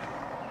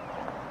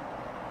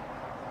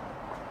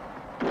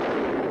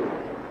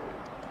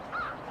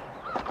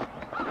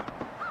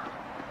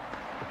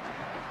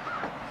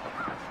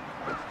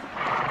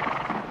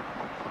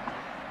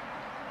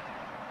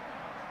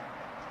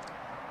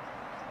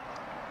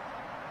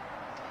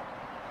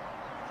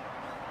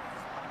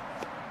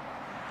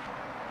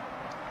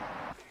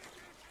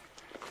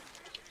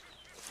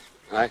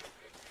 Hi.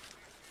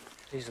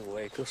 He's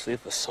awake. Let's see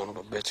if the son of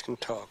a bitch can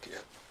talk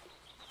yet.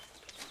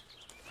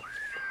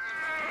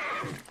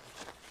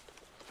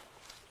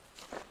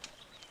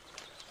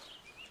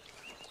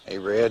 Hey,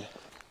 Red.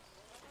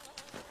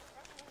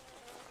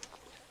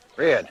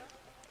 Red.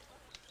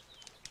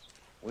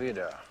 We'd,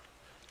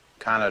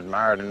 kind of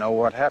admire to know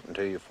what happened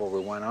to you before we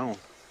went on.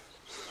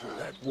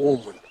 That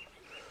woman.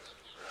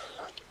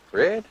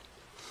 Red?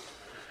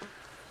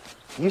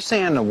 You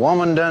saying the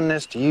woman done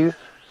this to you?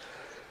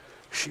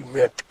 She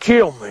meant to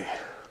kill me.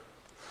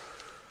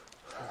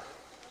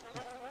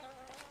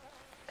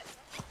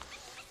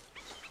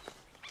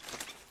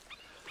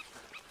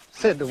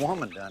 Said the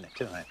woman done it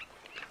to him.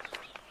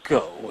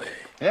 Go away.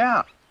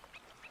 Yeah.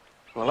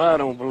 Well, I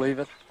don't believe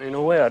it. Ain't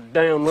no way a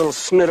damn little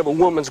snit of a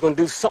woman's gonna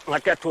do something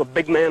like that to a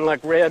big man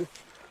like Red.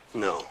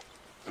 No.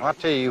 I'll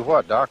tell you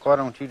what, Doc, why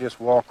don't you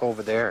just walk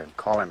over there and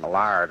call him a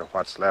liar to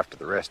what's left of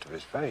the rest of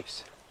his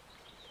face?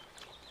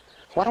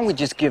 Why don't we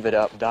just give it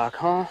up, Doc,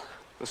 huh?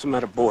 What's the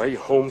matter, boy? You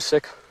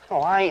homesick?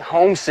 Oh, I ain't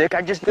homesick.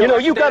 I just... You know,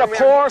 you got a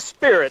poor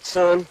spirit,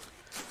 son. I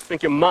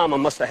think your mama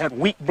must have had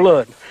weak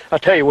blood. I'll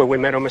tell you where we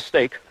made a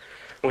mistake.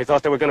 We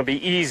thought they were going to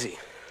be easy.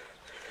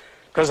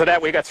 Because of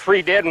that, we got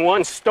 3 dead and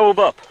 1 stove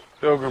up.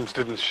 Pilgrims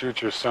didn't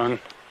shoot your son.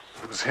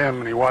 It was him,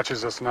 and he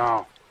watches us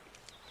now.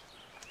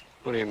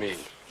 What do you mean?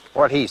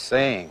 What he's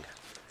saying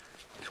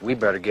is we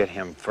better get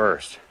him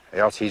first,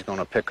 else he's going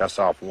to pick us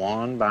off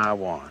one by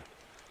one,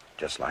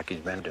 just like he's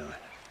been doing.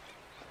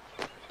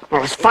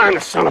 Well, let's find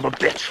the son of a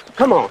bitch.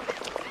 Come on.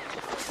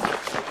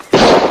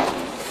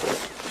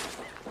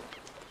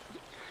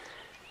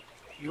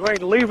 You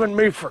ain't leaving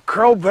me for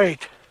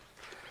crowbait.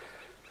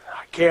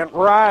 I can't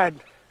ride.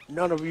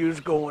 None of you's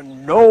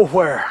going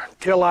nowhere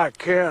till I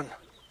can.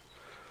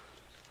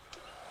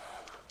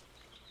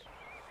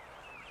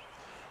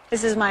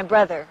 This is my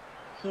brother.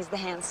 He's the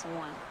handsome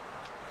one.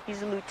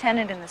 He's a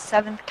lieutenant in the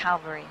 7th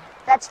Cavalry.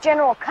 That's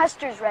General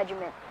Custer's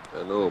regiment.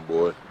 I know,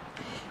 boy.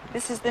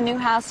 This is the new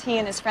house he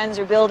and his friends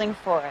are building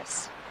for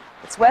us.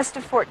 It's west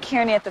of Fort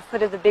Kearney at the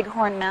foot of the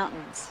Bighorn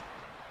Mountains.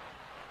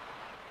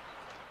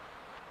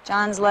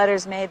 John's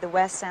letters made the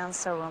West sound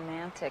so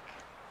romantic.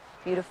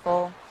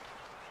 Beautiful.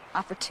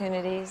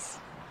 Opportunities.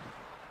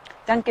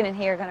 Duncan and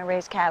he are going to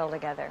raise cattle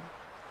together.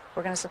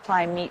 We're going to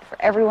supply meat for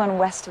everyone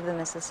west of the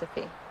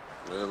Mississippi.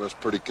 Well, that's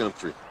pretty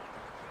country.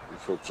 You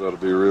folks ought to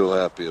be real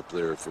happy up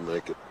there if we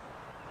make it.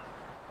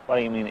 What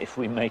do you mean, if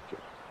we make it?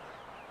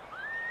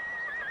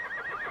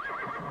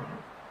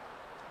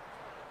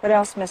 What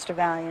else, Mr.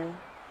 Valiant?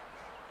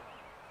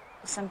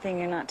 Something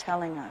you're not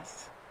telling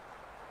us.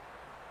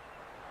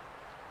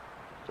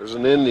 There's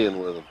an Indian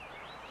with him.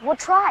 What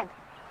tribe?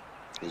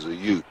 He's a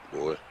Ute,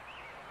 boy.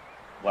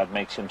 What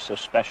makes him so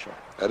special?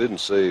 I didn't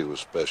say he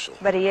was special.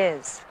 But he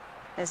is,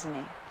 isn't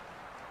he?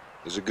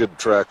 He's a good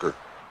tracker.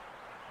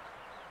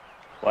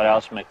 What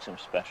else makes him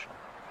special?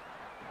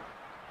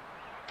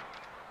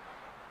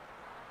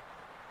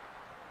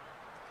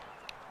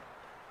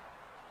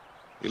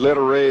 He led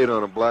a raid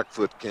on a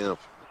Blackfoot camp.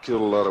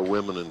 Killed a lot of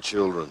women and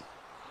children,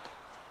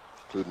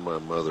 including my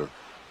mother.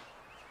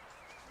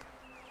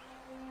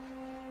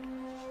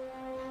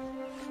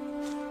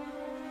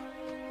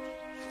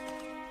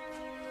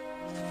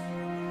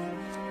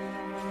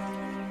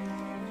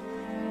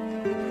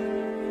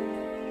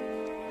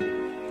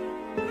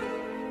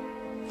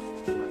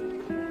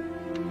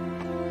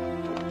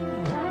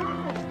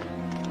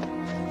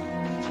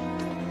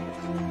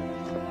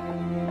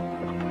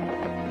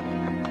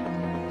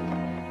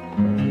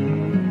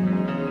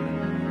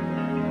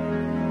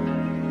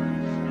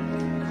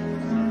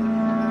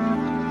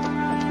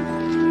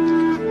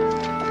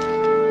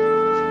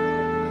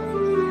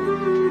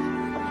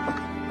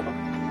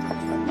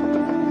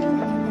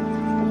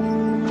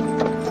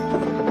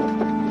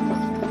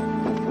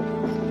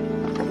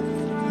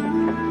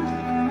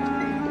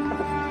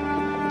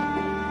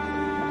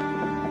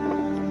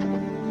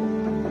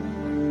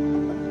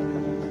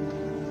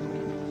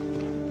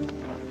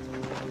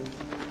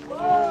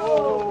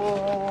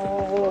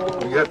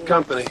 got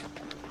company.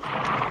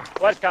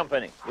 What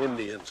company?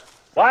 Indians.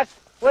 What?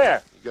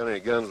 Where? You got any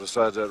guns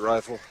besides that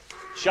rifle?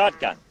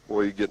 Shotgun.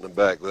 Boy, you get in the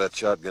back with that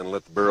shotgun and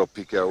let the barrel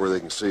peek out where they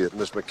can see it.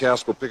 Miss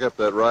McCaskill, pick up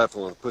that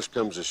rifle, and if push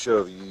comes to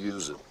shove, you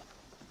use it.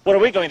 What are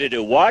we going to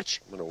do,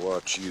 watch? I'm gonna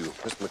watch you.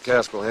 Miss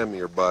McCaskill, hand me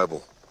your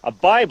Bible. A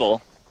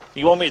Bible?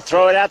 You want me to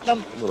throw it at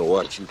them? I'm gonna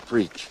watch you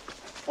preach.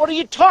 What are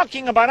you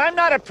talking about? I'm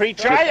not a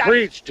preacher.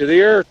 Preach to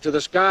the earth, to the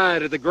sky,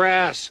 to the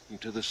grass,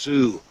 and to the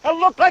Sioux. I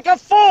look like a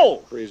fool.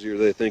 The crazier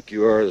they think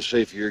you are, the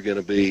safer you're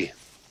gonna be.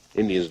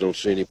 Indians don't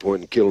see any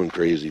point in killing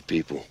crazy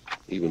people,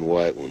 even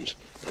white ones.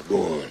 Now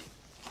go on.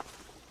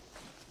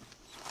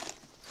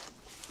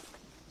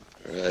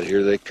 All right,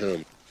 here they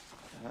come.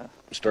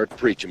 Start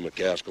preaching,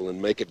 McCaskill, and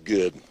make it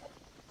good.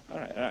 All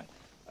right,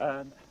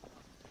 all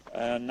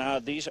right. Now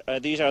these are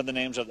the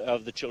names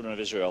of the children of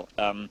Israel,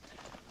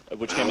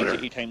 which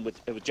came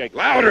with Jacob.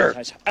 Louder!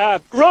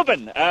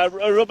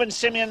 Reuben,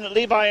 Simeon,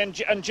 Levi,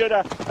 and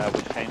Judah,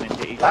 which came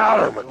into Egypt.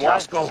 Louder,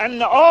 McCaskill!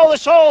 And all the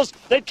souls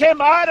that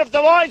came out of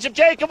the loins of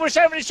Jacob were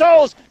 70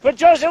 souls. But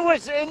Joseph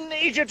was in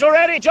Egypt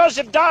already.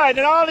 Joseph died,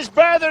 and all his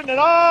brethren, and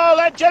all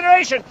that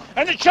generation.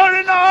 And the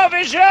children of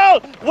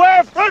Israel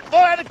were fruitful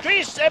and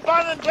increased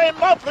abundantly,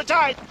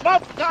 multiplied.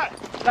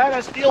 Let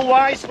us deal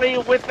wisely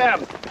with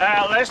them,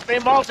 lest they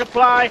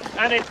multiply,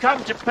 and it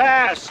come to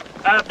pass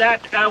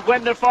that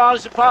when there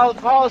falleth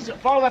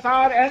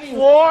out any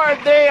war,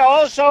 they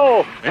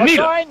also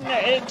join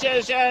and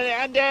get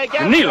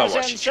us,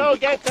 and so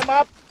get them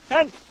up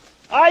and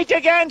fight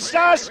against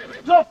us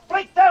to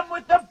afflict them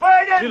with the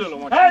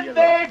burden, and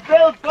they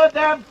build for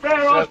them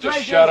Pharaoh's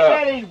treasure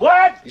cities.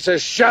 What? He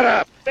says, shut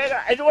up!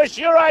 It was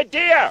your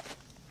idea.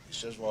 He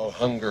says, while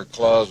hunger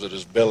claws at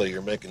his belly,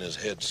 you're making his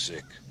head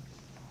sick.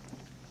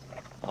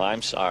 Oh,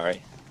 I'm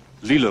sorry.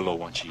 Lilo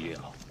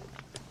wanchielo.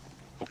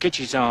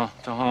 Okechi-san,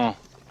 tahan,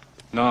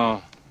 na,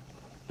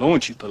 lo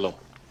unchipelo.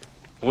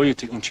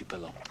 Oyete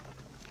unchipelo.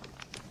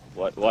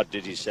 What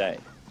did he say?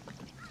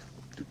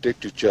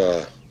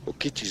 Tutektucha,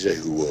 okichize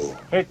huo.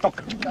 Hey,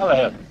 toka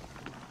chikala.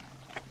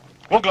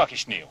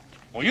 Woglakishneo.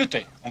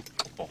 Oyute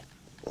unkupo.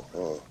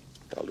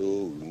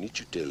 Talu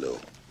nichutelo.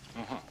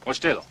 What's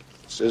telo?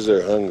 Says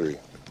they're hungry.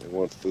 They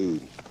want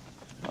food.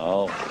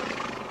 Oh,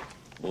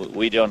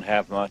 we don't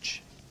have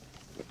much.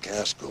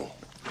 McCaskill,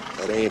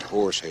 that ain't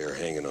horsehair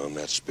hanging on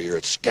that spear.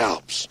 It's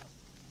scalps.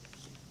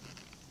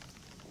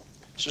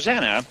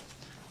 Susanna,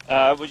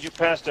 would you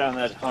pass down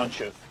that haunch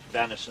of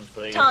venison,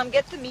 please? Tom,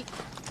 get the meat.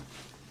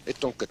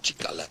 Etonka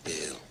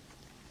chikalatel.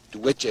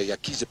 Tuweche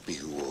yakizapi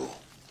huo.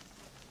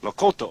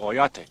 Lakota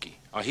oyateki,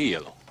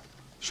 ahielo.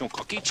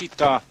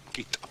 Shunkakichita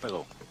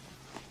kitapelo.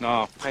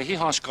 Na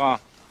prehihanska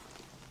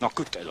na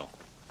kutelo.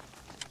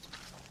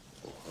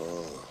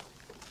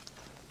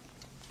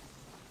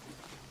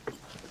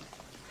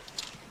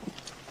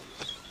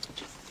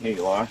 Here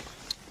you are.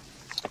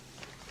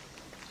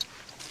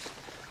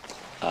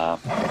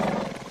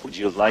 Would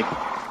you like,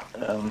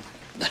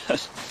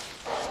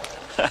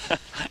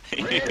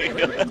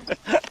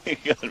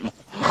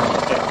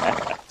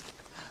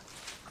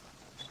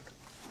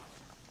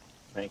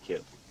 Thank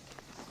you.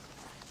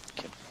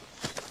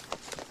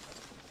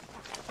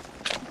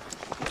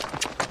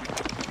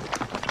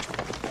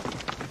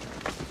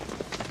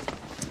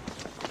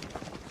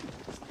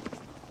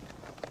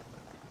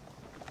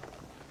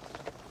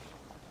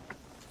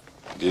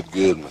 Did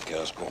good,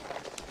 McCaskill.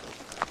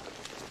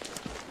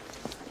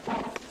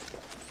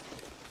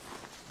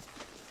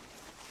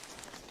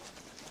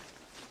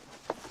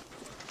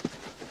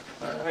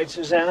 All right,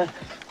 Susanna.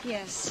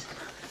 Yes.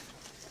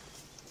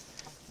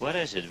 What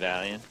is it,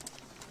 Valiant?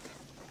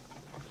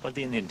 What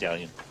did the Indian tell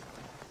you?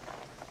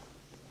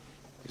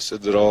 He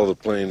said that all the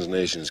Plains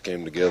nations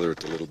came together at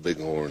the Little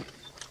Bighorn.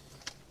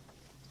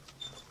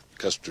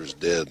 Custer's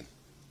dead.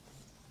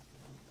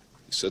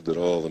 He said that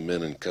all the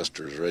men in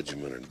Custer's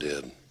regiment are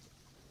dead.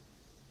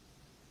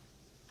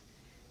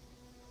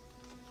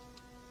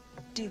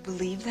 Do you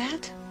believe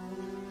that?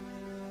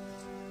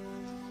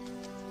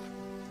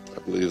 I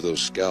believe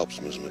those scalps,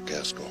 Miss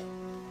McCaskill.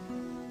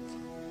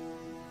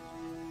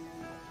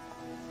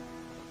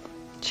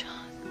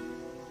 John.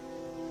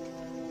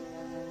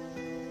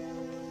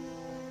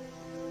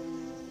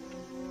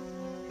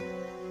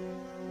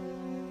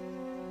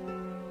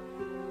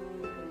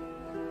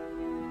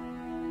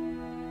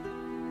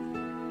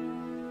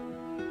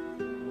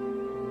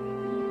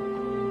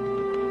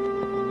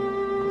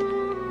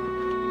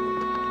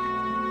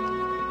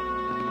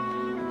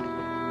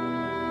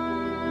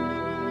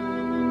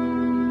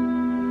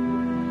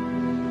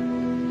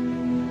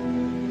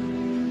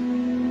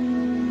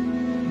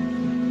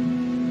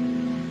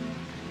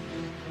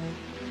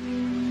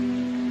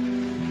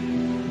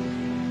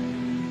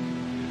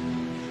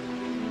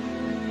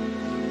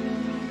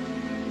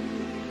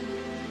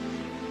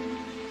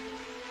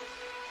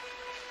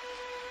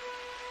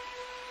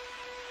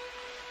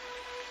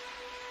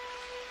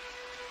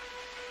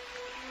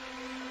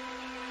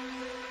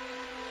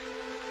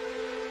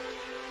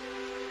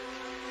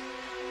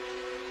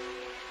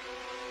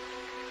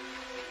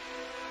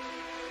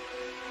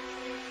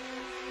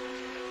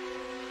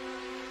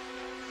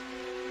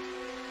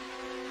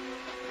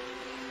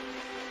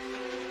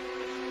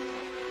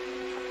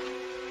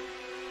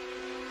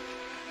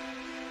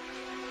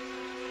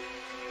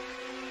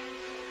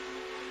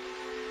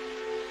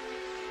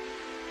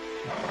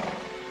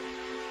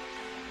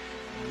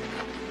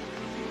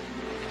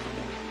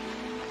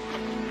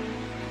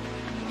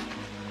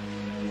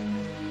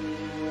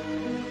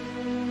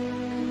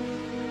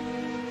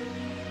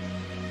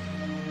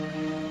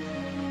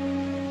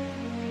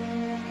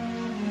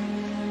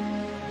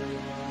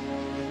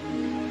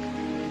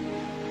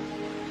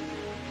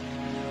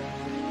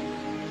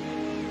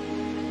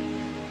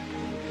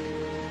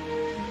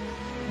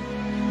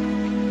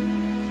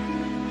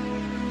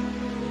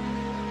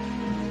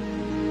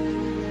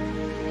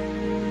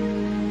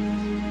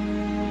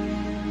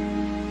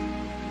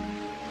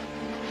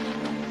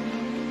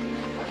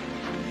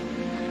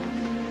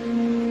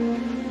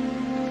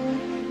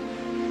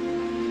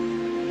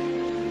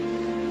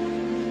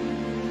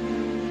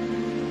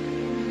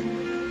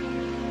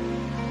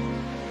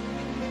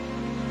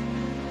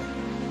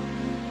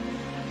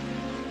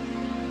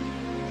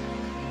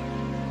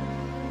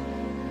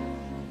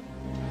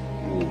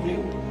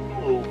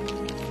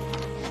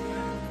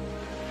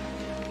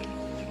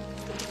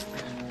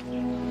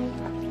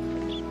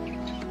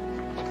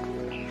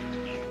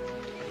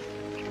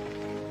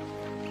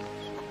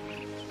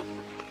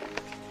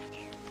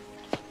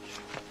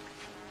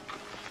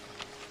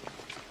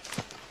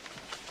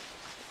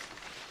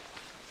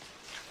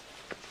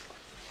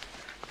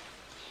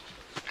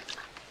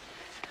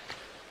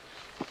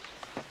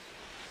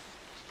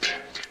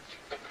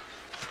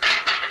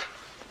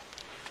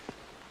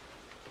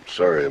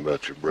 Sorry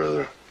about your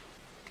brother.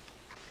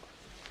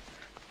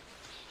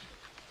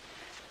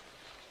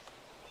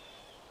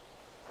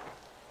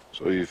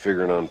 So you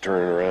figuring on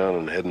turning around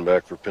and heading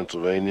back for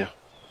Pennsylvania?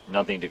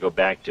 Nothing to go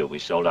back to. We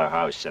sold our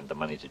house, sent the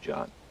money to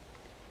John.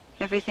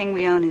 Everything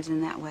we own is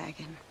in that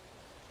wagon.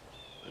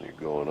 And you're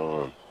going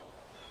on.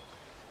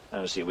 I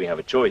don't see we have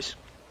a choice.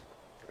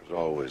 There's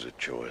always a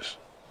choice.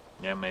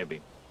 Yeah,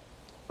 maybe.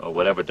 Well,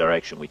 whatever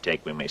direction we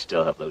take, we may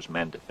still have those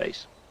men to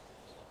face.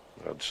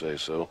 I'd say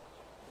so.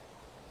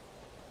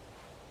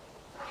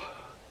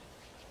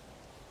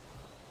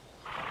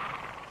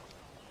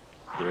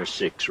 There are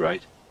 6,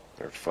 right?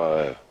 There are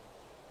 5.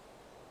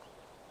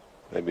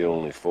 Maybe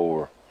only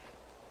 4.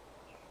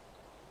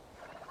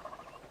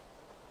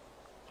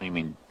 You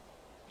mean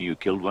you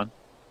killed one?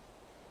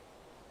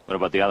 What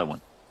about the other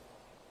one?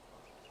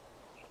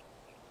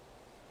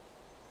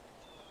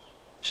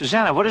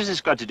 Susanna, what has this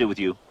got to do with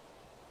you?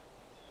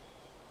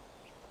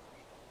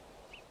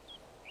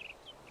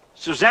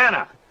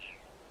 Susanna!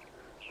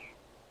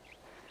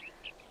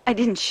 I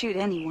didn't shoot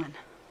anyone.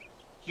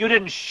 You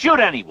didn't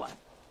shoot anyone?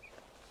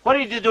 What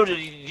did you do? Did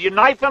you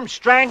knife him,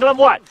 strangle him,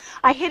 what?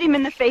 I hit him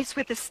in the face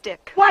with a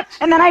stick. What?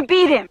 And then I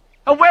beat him.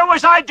 And where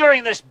was I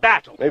during this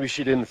battle? Maybe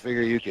she didn't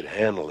figure you could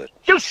handle it.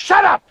 You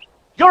shut up!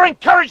 You're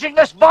encouraging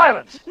this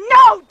violence!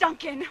 No,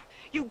 Duncan!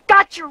 You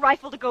got your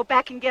rifle to go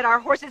back and get our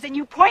horses, and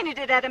you pointed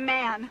it at a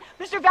man.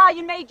 Mr.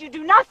 Valiant made you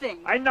do nothing.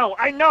 I know.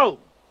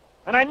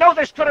 And I know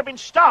this could have been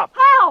stopped.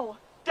 How?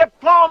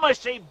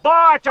 Diplomacy,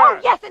 barter. Oh,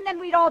 yes, and then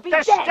we'd all be the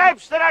dead.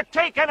 steps that are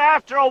taken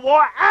after a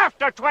war,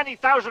 after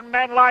 20,000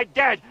 men lie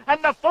dead,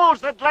 and the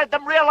fools that led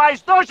them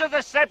realize those are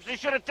the steps they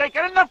should have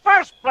taken in the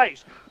first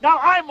place. Now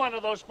I'm one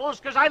of those fools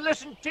because I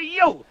listened to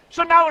you.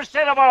 So now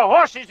instead of our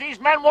horses, these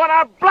men want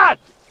our blood.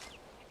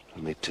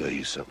 Let me tell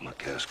you something,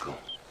 McCaskill.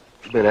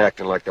 You've been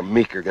acting like the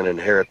meek are gonna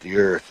inherit the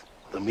earth.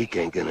 The meek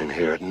ain't gonna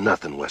inherit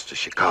nothing west of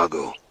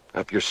Chicago. Now,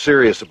 if you're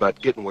serious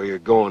about getting where you're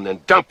going, then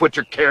dump what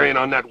you're carrying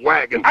on that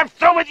wagon. I'm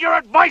through with your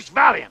advice,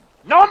 Valiant.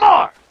 No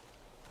more.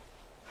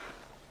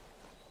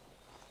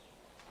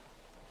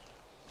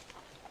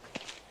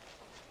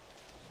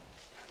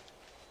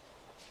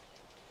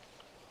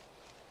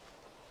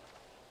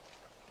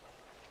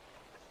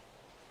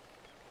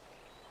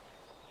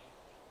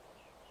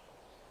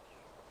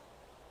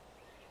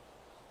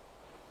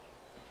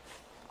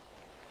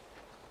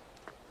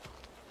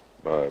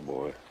 Bye,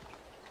 boy.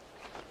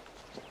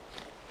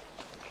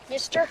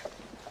 Mister?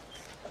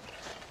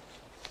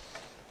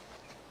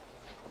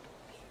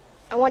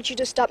 I want you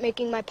to stop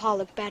making my pa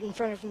look bad in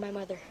front of my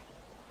mother.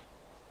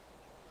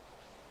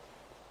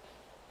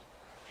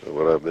 Is that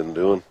what I've been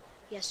doing?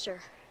 Yes, sir.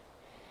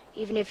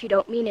 Even if you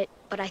don't mean it,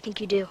 but I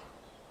think you do.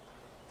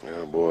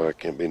 Yeah, boy, I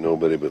can't be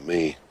nobody but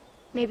me.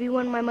 Maybe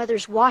when my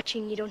mother's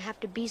watching, you don't have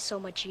to be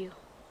so much you.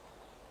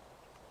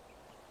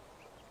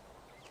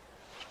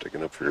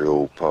 Sticking up for your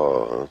old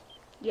pa, huh?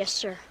 Yes,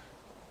 sir.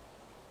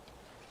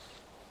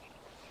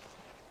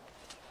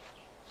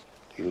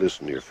 You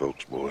listen to your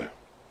folks, boy.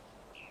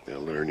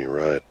 They'll learn you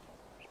right,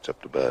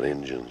 except about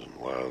Injuns and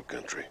wild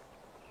country.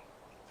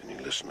 And you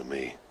listen to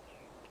me.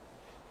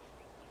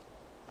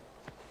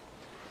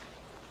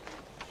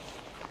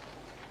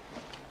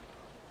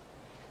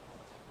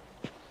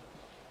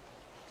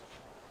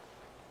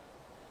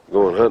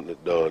 Going hunting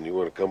at dawn. You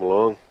want to come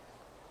along?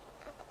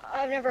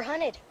 I've never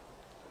hunted.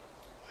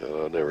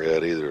 Well, I never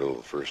had either till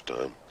the first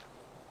time.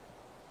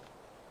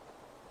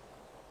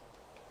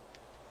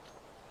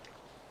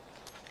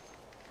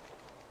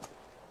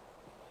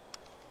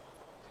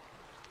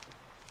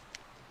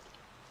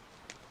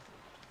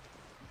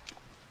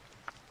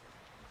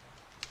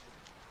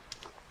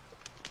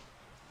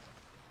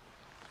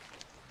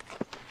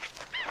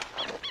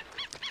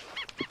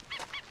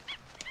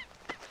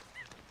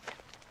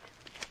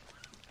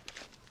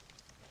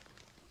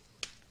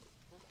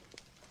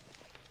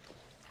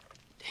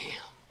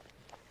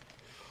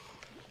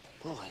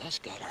 That's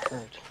gotta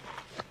hurt.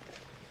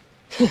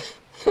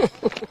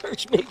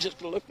 Hurts me just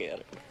to look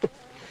at it.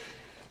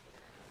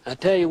 I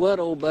tell you what,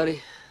 old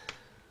buddy,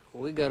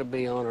 we gotta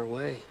be on our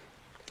way.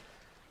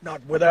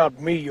 Not without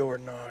me, you're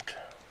not.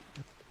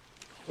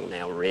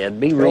 Now, Red,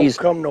 be Don't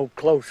reasonable. come no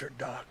closer,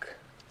 Doc.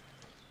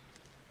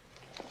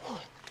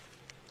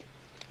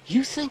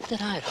 You think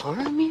that I'd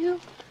harm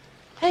you?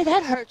 Hey,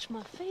 that hurts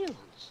my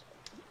feelings.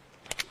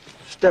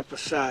 Step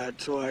aside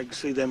so I can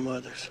see them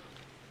others.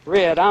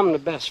 Red, I'm the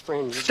best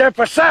friend you... Step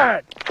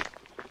aside!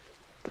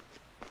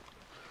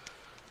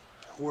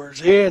 Where's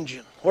the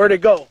engine? Where'd it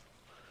go?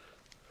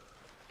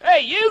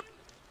 Hey, you!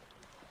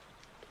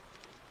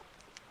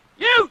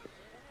 You!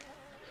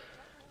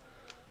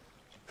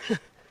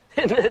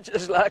 Isn't that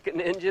just like an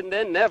engine?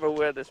 They're never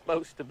where they're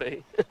supposed to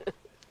be.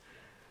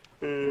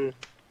 I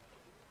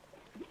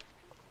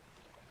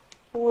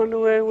wonder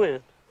where he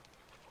went.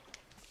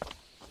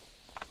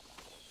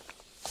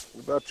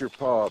 What about your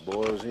pa,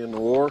 boy? Was he in the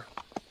war?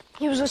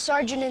 He was a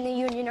sergeant in the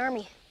Union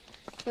Army.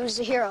 He was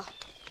a hero.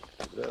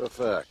 Is that a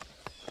fact?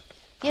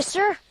 Yes,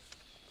 sir.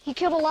 He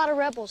killed a lot of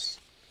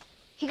rebels.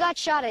 He got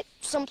shot at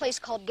some place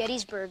called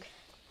Gettysburg.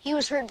 He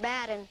was hurt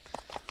bad, and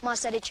Ma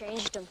said it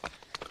changed him.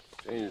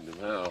 Changed him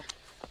how?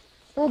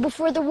 Well,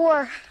 before the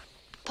war,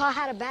 Pa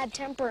had a bad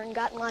temper and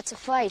got in lots of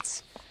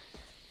fights.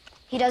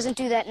 He doesn't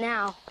do that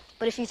now,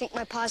 but if you think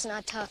my pa's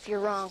not tough,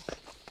 you're wrong.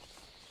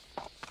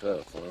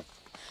 Tough, huh?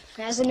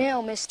 As a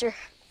nail, mister.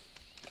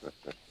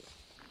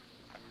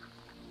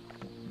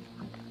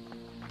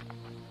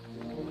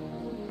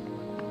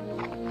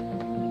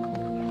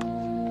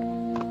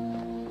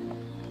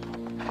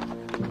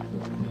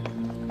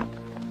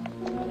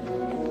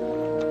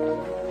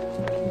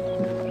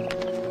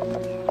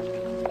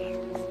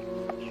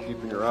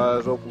 Keeping your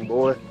eyes open,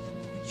 boy?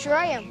 Sure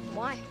I am.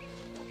 Why?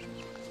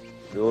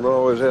 You don't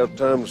always have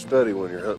time to study when you're hunting.